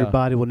system and then your Yeah.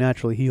 body will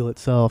naturally heal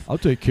itself. I'll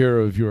take care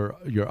of your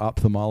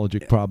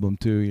ophthalmologic problem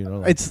too. You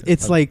know.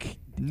 It's like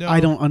no,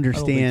 I don't think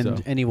understand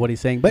so. any of what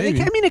he's saying, but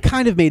Maybe. it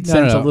kind of made No,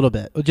 sense no. a little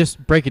bit. Well,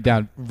 just break it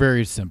down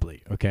very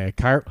simply. Okay,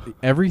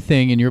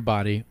 everything in your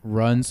body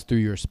runs through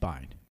your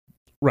spine.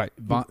 Right,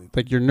 Va-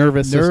 like your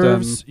nervous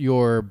Nerves, system.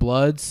 your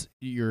bloods,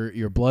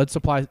 your blood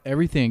supply,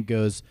 everything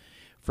goes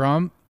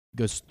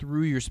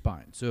through your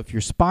spine. So if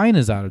your spine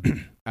is out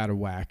of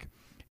whack,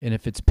 and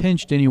if it's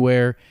pinched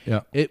anywhere,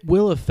 Yeah. it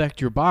will affect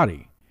your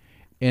body.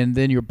 And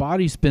then your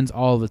body spends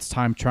all of its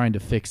time trying to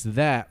fix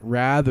that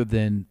rather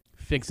than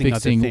Fixing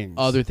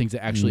other things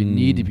that actually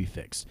need to be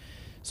fixed.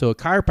 So a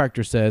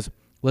chiropractor says,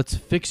 let's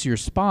fix your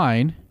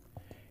spine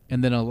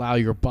and then allow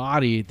your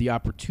body the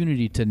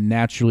opportunity to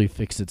naturally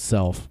fix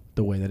itself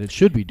the way that it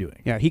should be doing.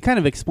 Yeah, he kind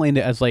of explained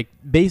it as like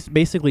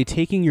basically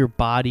taking your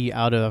body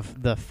out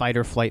of the fight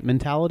or flight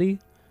mentality.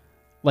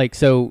 Like,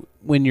 so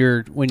when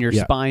your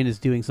Yeah. spine is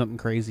doing something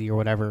crazy or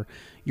whatever,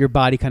 your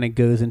body kind of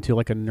goes into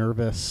like a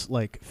nervous,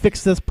 like,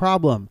 fix this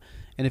problem.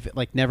 And if it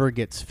like never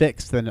gets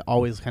fixed, then it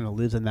always kind of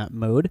lives in that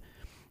mode.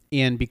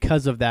 And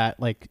because of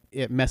that, like,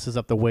 it messes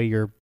up the way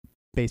your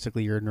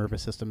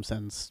nervous system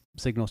sends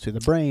signals to the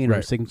brain or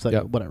Right. signals like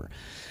Yep. whatever.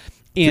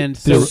 And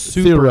Theor-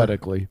 so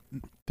theoretically.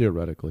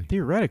 Theoretically.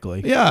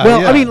 Yeah.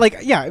 well, yeah. I mean,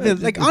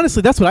 like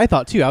honestly, that's what I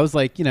thought too. I was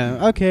like,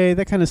 okay,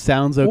 that kind of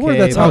sounds okay. Or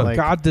that's but, how like,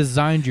 God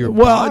designed your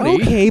Well,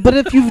 body. okay, but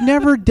if you've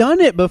never done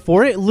it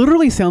before, it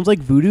literally sounds like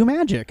voodoo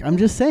magic. I'm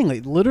just saying, like,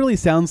 it literally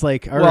sounds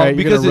like, all Well, right, you're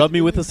because gonna rub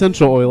me with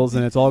essential oils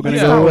and it's all gonna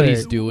That's go not what away.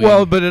 he's doing.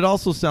 Well, but it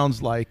also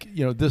sounds like,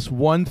 this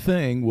one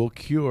thing will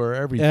cure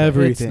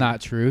everything. It's not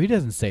true. He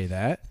doesn't say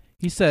that.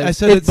 He says, I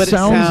said it but it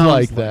sounds sounds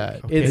like like-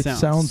 that. it It sounds-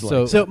 sounds like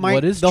so- that. So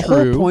what is the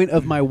true- whole point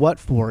of my what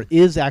for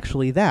is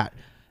actually that.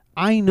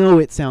 I know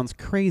it sounds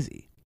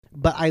crazy,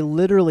 but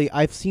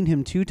I've seen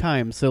him 2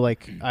 times. So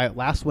like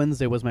last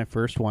Wednesday was my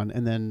first one,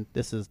 and then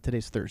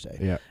today's Thursday.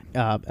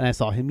 yeah. And I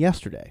saw him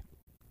yesterday,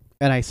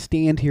 and I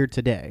stand here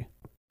today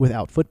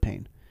without foot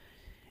pain.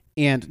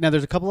 And now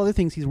there's a couple other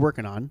things he's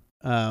working on,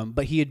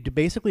 but he had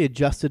basically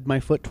adjusted my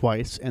foot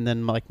twice, and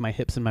then like my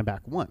hips and my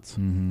back once.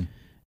 Mm-hmm.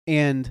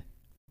 And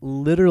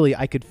literally,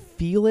 I could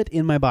feel it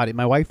in my body.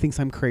 My wife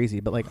thinks I'm crazy,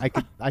 but like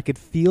I could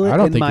feel it I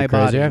don't in think my you're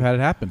crazy. body. I've had it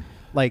happen.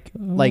 Like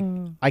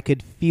I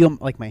could feel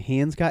like my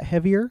hands got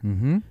heavier.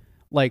 Mm-hmm.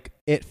 Like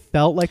it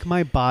felt like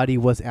my body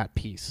was at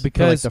peace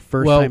Because for like the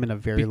first time in a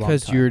very long time.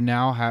 Because you're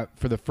now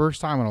for the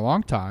first time in a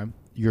long time,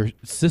 your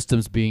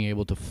system's being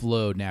able to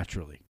flow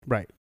naturally.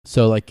 Right.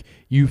 So like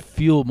you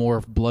feel more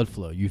blood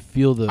flow. You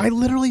feel the. I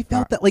literally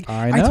felt that. Like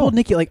I I know. told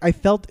Nikki, like I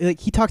felt like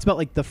he talks about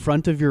like the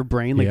front of your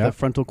brain, like Yeah. the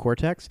frontal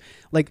cortex.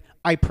 Like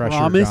I Pressure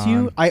promise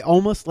you, gone. I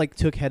almost like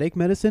took headache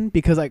medicine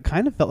because I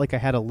kind of felt like I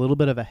had a little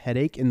bit of a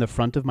headache in the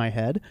front of my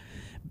head,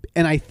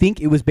 and I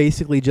think it was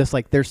basically just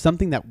like there's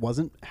something that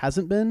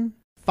hasn't been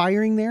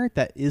firing there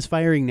that is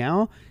firing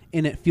now,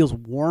 and it feels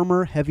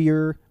warmer,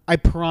 heavier. I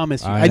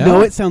promise you. I I know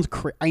know. it sounds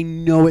I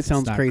know it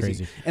sounds not crazy.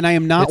 crazy. And I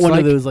am not It's one like-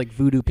 of those like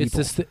voodoo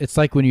people. It's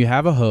like when you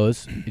have a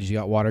hose and you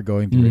got water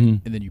going through it,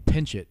 Mhm. and then you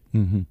pinch it.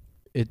 Mm-hmm.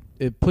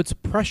 It puts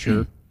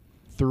pressure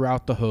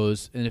throughout the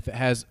hose, and if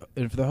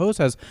the hose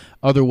has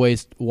other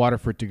ways water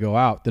for it to go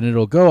out, then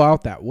it'll go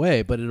out that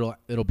way, but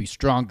it'll be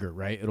stronger,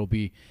 right?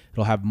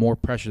 It'll have more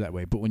pressure that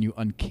way. But when you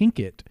unkink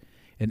it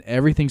and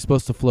everything's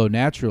supposed to flow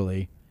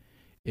naturally,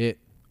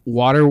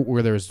 water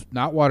where there's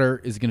not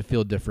water is going to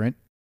feel different,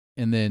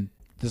 and then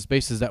the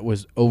spaces that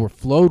was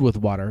overflowed with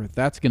water,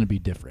 that's going to be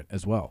different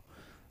as well.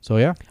 So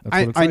yeah, that's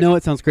what it's I like. know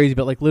it sounds crazy,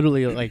 but like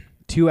literally like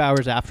 2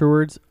 hours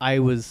afterwards, I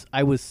was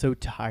so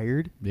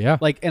tired. Yeah.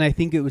 Like, and I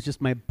think it was just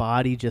my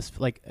body,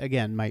 just like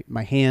again,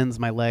 my hands,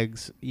 my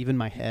legs, even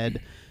my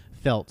head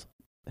felt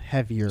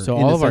heavier. So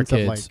in all the of our sense of,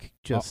 kids, like,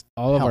 just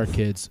all of our health.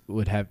 kids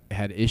would have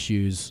had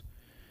issues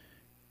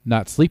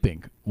not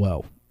sleeping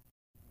well,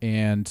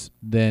 and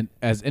then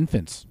as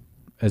infants,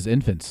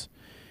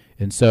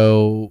 and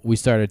so we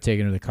started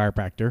taking her to the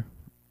chiropractor.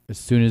 As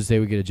soon as they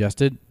would get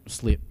adjusted,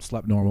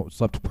 slept normal,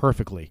 slept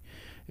perfectly,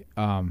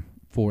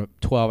 for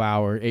 12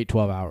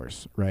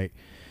 hours, right?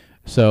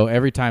 So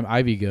every time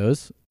Ivy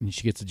goes and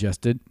she gets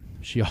adjusted,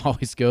 she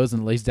always goes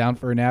and lays down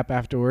for a nap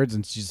afterwards,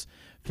 and she's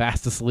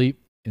fast asleep.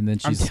 And then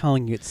I'm she's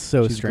telling you, it's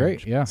so she's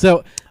strange. great, yeah.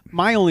 So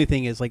my only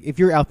thing is like, if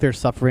you're out there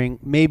suffering,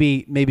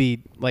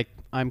 maybe like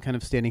I'm kind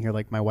of standing here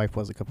like my wife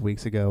was a couple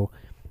weeks ago.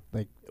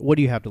 Like, what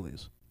do you have to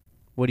lose?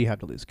 What do you have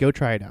to lose? Go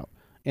try it out.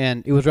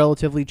 And it was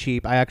relatively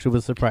cheap. I actually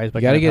was surprised by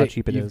you gotta kind of how get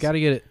cheap it you've is. got to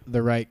get it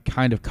the right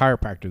kind of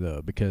chiropractor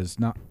though, because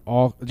not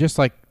all it's just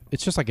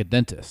like a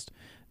dentist.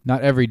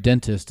 Not every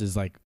dentist is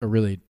like a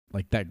really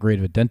like that great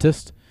of a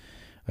dentist.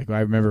 Like I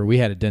remember we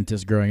had a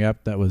dentist growing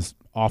up that was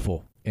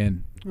awful,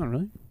 and Oh,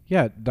 really?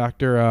 yeah,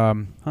 Dr.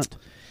 Hunt.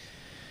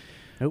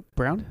 Nope.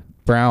 Brown?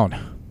 Brown,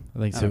 I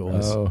think so it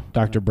was Oh.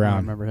 Dr. I don't Brown.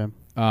 remember him.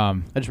 I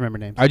I just remember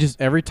names. just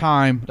every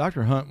time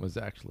Dr. Hunt was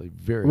actually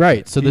very right.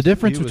 good. So the He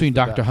difference was between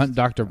the Dr. Hunt and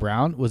best. Dr.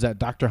 Brown was that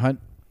Dr. Hunt,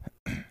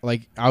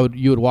 like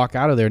you would walk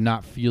out of there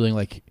not feeling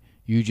like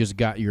you just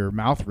got your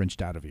mouth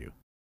wrenched out of you,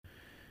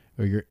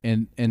 or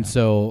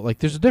so like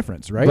there's a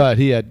difference, right? But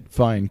he had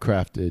fine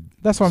crafted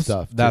that's what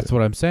stuff. that's too.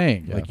 what I'm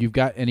saying. Yeah.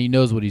 Like and he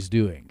knows what he's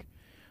doing.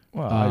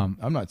 Well,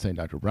 I'm not saying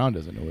Dr. Brown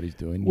doesn't know what he's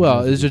doing. He Well,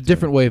 knows what there's a he's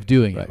different doing. way of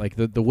doing Right. it. Like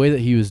the way that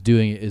he was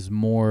doing it is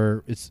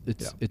more. It's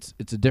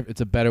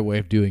a better way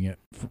of doing it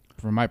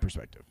from my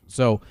perspective.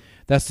 So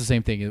that's the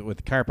same thing with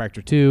the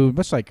chiropractor too.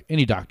 Much like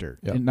any doctor,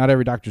 Yep. and not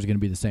every doctor is going to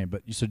be the same.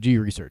 But so do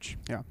your research.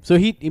 Yeah. So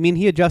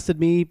he adjusted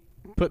me,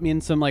 put me in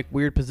some like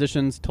weird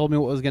positions, told me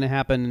what was going to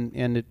happen,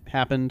 and it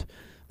happened.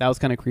 That was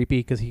kind of creepy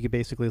because he could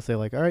basically say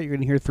like, all right, you're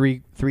going to hear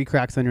three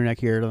cracks on your neck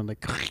here. And I'm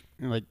like,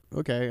 and like,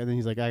 okay. And then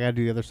he's like, I got to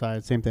do the other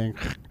side. Same thing.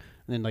 And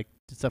then like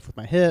did stuff with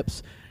my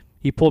hips.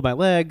 He pulled my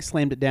leg,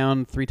 slammed it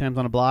down 3 times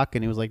on a block,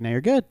 and he was like, now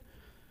you're good.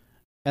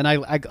 And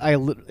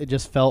it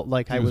just felt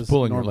like He I was was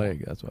pulling normal. your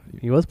leg. That's what.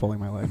 He was pulling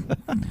my leg.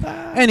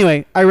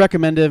 Anyway, I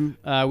recommend him.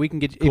 We can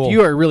get Cool. if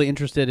you are really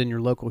interested in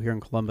your local here in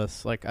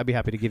Columbus. Like, I'd be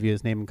happy to give you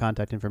his name and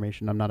contact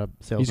information. I'm not a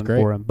salesman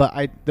great. for him,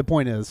 but the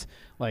point is,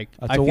 like,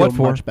 That's I a feel what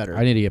for. much better.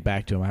 I need to get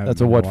back to him. I haven't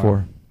That's a been in what while.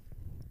 for.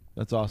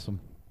 That's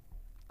awesome.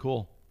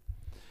 Cool.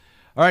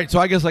 All right, so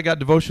I guess I got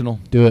devotional.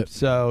 Do it.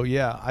 So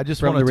yeah, I just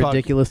From want the to talk.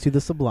 ridiculous to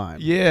the sublime.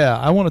 Yeah,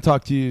 I want to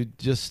talk to you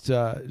just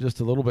a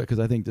little bit because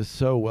I think this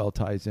so well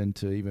ties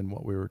into even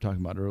what we were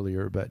talking about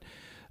earlier. But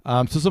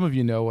so some of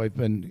you know I've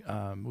been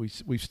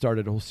we've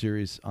started a whole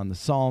series on the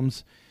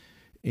Psalms,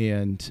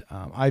 and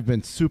I've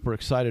been super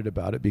excited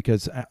about it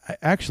because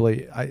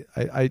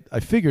I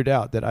figured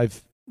out that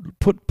I've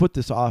put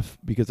this off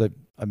because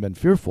I've been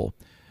fearful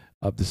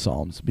of the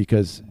Psalms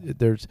because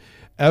there's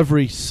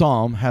every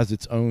Psalm has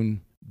its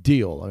own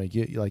deal. I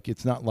mean, like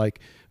it's not like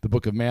the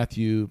book of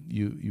Matthew.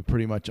 You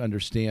pretty much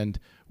understand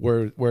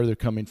where they're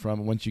coming from.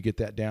 And once you get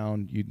that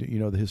down, you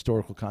know the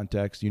historical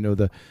context. You know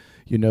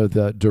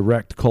the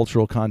direct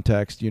cultural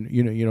context. You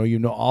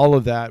know all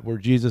of that, where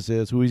Jesus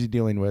is, who is he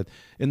dealing with.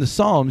 In the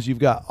Psalms, you've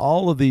got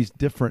all of these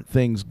different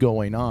things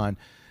going on,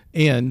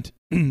 and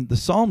the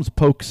Psalms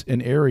pokes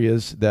in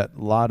areas that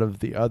a lot of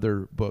the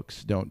other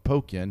books don't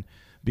poke in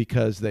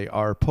because they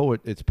are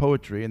it's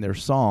poetry, and they're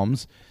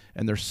psalms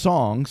and they're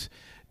songs.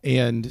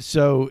 And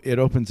so it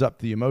opens up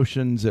the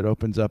emotions. It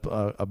opens up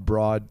a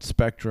broad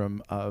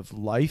spectrum of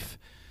life,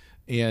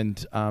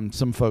 and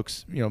some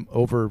folks,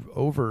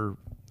 over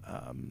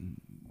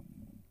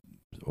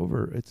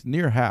it's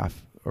near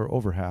half or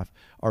over half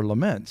are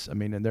laments. I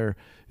mean, and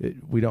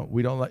we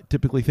don't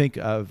typically think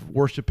of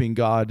worshiping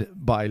God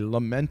by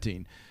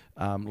lamenting.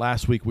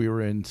 Last week we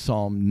were in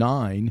Psalm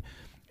 9,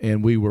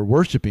 and we were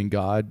worshiping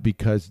God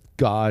because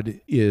God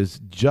is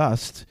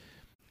just.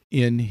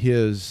 in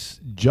his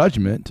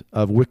judgment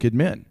of wicked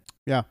men.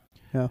 Yeah.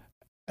 Yeah.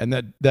 And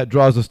that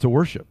draws us to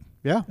worship.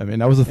 Yeah. I mean,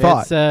 that was a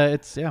thought.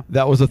 It's yeah.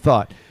 That was a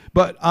thought.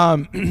 But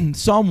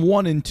Psalm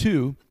 1 and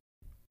 2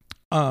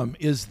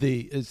 is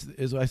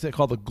what I say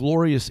called the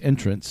glorious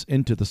entrance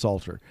into the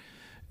Psalter.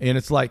 And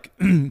it's like,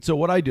 so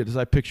what I did is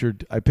I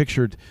pictured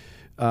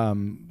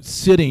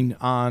sitting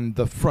on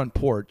the front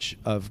porch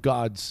of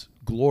God's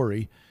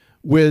glory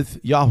with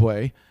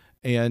Yahweh,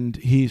 and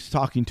he's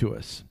talking to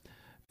us.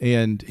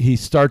 And he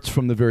starts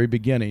from the very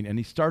beginning, and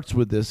he starts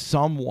with this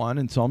Psalm 1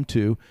 and Psalm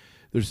 2.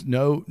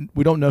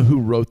 We don't know who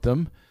wrote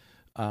them.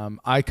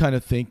 I kind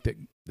of think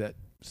that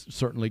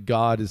certainly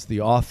God is the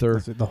author.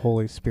 Is it the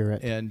Holy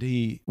Spirit? And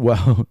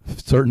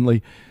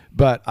certainly.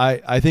 But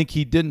I think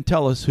he didn't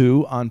tell us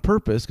who on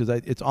purpose, because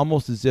it's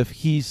almost as if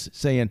he's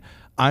saying,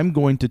 I'm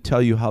going to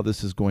tell you how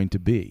this is going to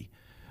be.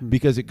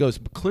 Because it goes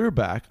clear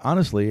back,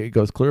 honestly, it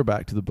goes clear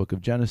back to the book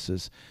of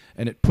Genesis,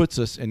 and it puts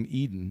us in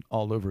Eden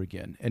all over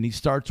again. And he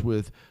starts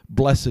with,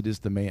 blessed is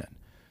the man.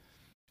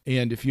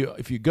 And if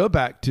you go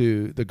back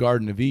to the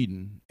Garden of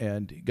Eden,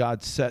 and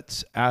God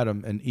sets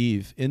Adam and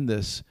Eve in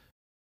this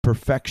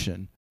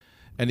perfection,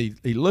 and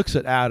he looks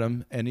at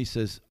Adam and he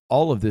says,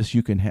 all of this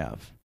you can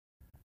have.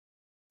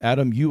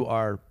 Adam, you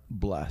are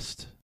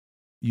blessed.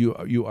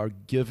 You are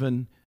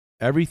given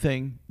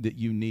everything that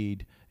you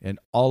need, and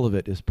all of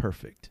it is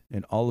perfect,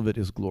 and all of it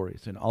is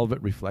glorious, and all of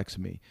it reflects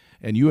me.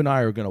 And you and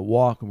I are going to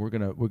walk, and we're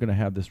going to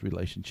have this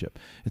relationship.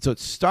 And so it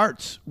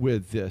starts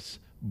with this,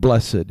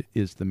 blessed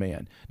is the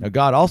man. Now,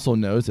 God also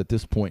knows at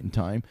this point in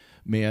time,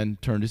 man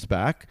turned his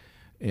back,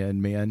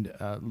 and man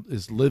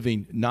is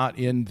living not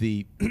in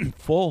the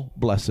full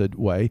blessed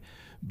way,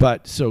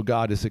 but so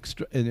God is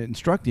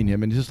instructing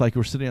him. And just like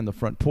we're sitting on the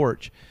front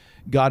porch,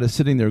 God is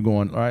sitting there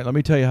going, all right, let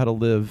me tell you how to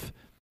live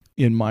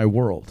in my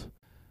world.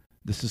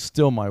 This is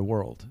still my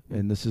world,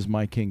 and this is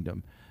my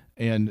kingdom.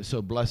 And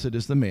so blessed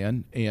is the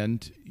man,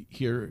 and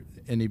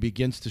he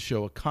begins to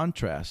show a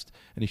contrast,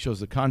 and he shows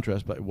the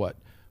contrast by what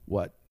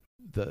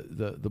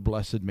the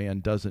blessed man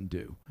doesn't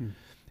do.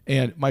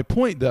 And my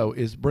point, though,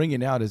 is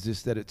bringing out is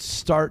this, that it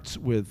starts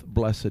with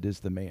blessed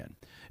is the man.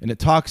 And it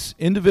talks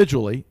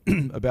individually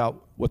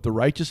about what the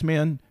righteous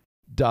man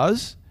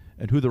does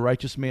and who the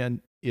righteous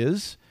man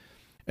is,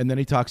 and then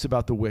he talks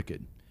about the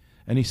wicked.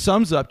 And he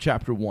sums up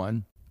chapter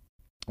 1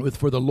 with,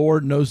 for the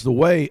Lord knows the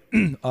way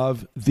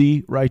of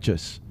the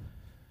righteous.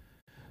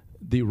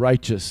 The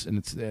righteous, and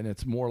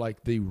it's more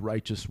like the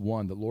righteous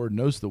one. The Lord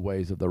knows the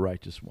ways of the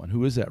righteous one.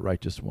 Who is that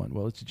righteous one?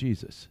 Well, it's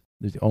Jesus.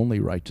 He's the only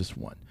righteous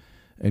one.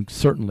 And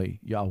certainly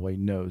Yahweh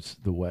knows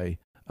the way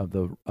of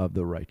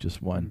the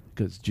righteous one,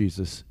 because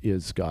Jesus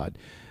is God.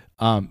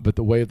 But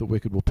the way of the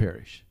wicked will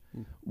perish.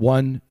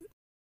 One,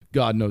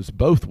 God knows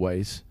both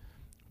ways.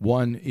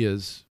 One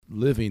is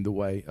living the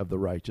way of the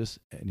righteous,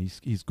 and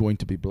he's going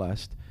to be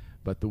blessed.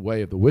 But the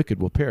way of the wicked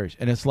will perish.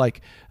 And it's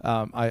like,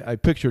 I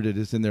pictured it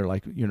as in there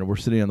like, we're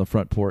sitting on the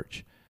front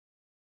porch,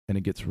 and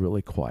it gets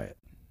really quiet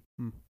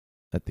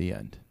at the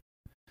end.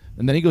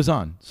 And then he goes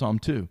on, Psalm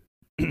 2,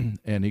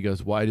 and he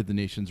goes, why did the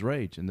nations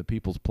rage and the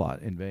peoples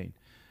plot in vain?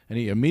 And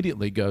he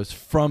immediately goes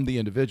from the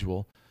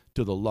individual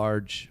to the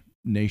large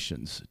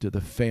nations, to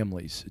the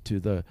families, to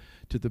the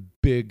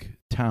big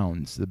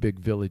towns, the big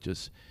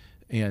villages,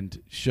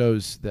 and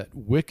shows that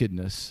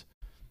wickedness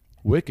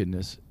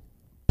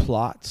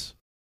plots,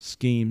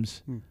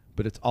 schemes,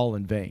 but it's all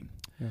in vain.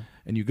 Yeah.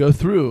 And you go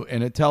through,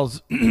 and it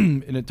tells,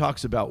 and it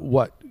talks about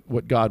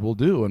what God will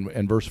do.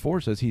 And verse 4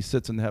 says, he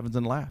sits in the heavens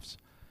and laughs.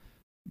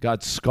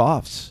 God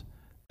scoffs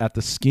at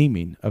the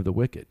scheming of the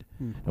wicked.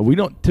 And we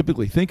don't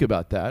typically think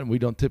about that, and we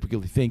don't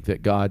typically think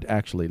that God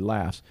actually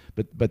laughs,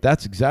 but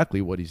that's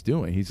exactly what he's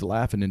doing. He's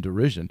laughing in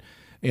derision,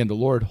 and the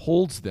Lord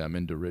holds them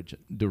in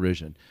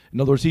derision. In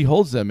other words, he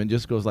holds them and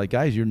just goes like,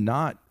 guys, you're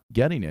not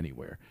getting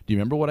anywhere. Do you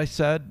remember what I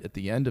said at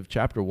the end of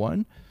chapter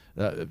 1?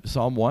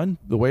 Psalm 1,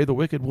 the way of the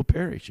wicked will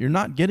perish. You're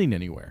not getting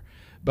anywhere.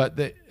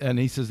 And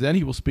he says, then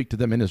he will speak to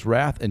them in his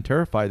wrath and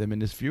terrify them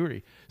in his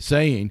fury,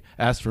 saying,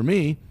 as for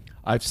me,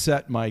 I've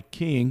set my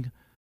king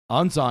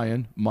on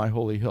Zion, my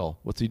holy hill.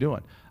 What's he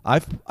doing?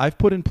 I've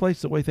put in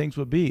place the way things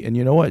would be. And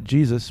you know what?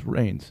 Jesus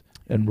reigns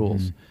and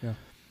rules. Yeah.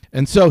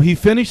 And so he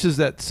finishes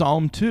that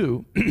Psalm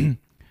 2, and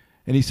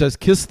he says,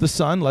 kiss the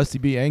Son, lest he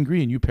be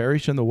angry and you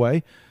perish in the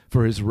way,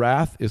 for his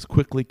wrath is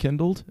quickly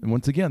kindled. And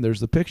once again,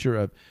 there's the picture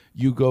of,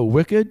 you go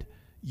wicked,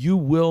 you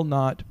will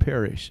not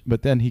perish.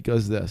 But then he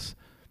goes this,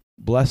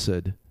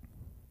 blessed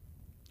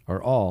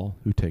are all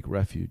who take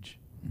refuge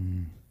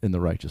in the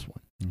righteous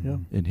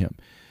one, in him.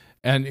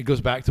 And it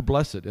goes back to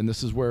blessed. And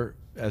this is where,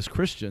 as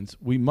Christians,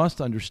 we must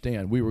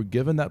understand we were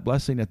given that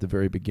blessing at the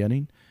very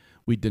beginning.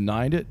 We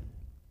denied it.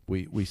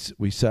 We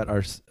set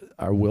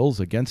our wills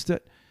against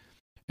it.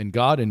 And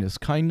God, in his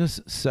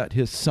kindness, set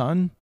his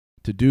Son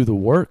to do the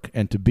work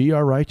and to be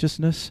our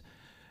righteousness.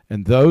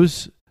 And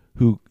those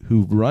who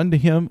run to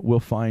him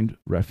will find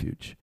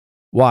refuge.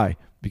 Why?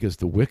 Because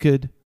the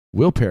wicked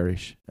will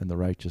perish and the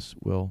righteous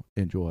will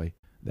enjoy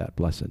that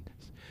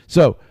blessedness.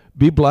 So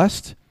be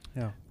blessed.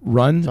 Yeah.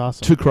 Run That's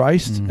awesome. to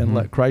Christ Mhm. and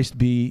let Christ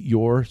be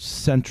your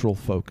central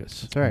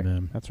focus. That's right.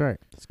 Amen. That's right.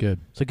 It's good.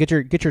 So get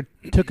your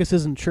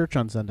tookuses in church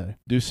on Sunday.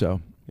 Do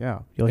so. Yeah.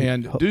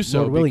 And do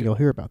so Lord willing, beca- you'll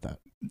hear about that.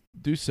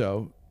 Do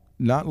so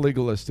not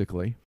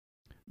legalistically,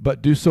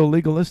 but do so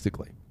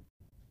legalistically.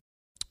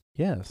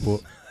 Yes.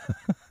 Well,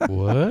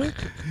 what?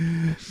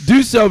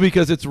 Do so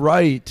because it's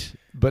right,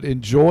 but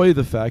enjoy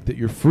the fact that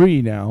you're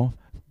free now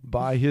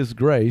by His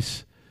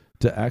grace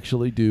to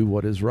actually do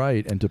what is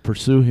right and to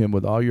pursue Him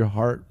with all your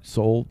heart,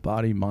 soul,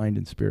 body, mind,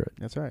 and spirit.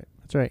 That's right.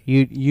 That's right.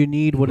 You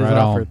need what is Right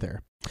offered on.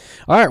 there.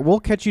 All right. We'll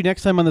catch you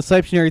next time on the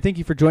Siptionary. Thank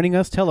you for joining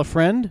us. Tell a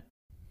friend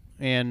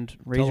and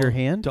raise your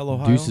hand. Tell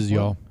Ohio. Deuces,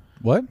 y'all.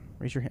 What?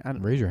 Raise your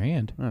hand. Raise your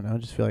hand. I don't know. I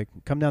just feel like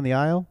come down the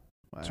aisle.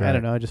 That's I right.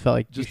 don't know. I just felt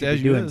like Just you should as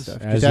be you doing is.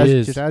 stuff. As just, you as,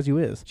 is. just as you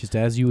is. Just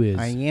as you is.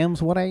 I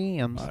am's what I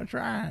am. That's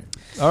right.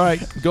 All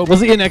right. Go. We'll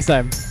see you next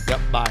time. Yep.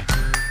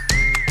 Bye.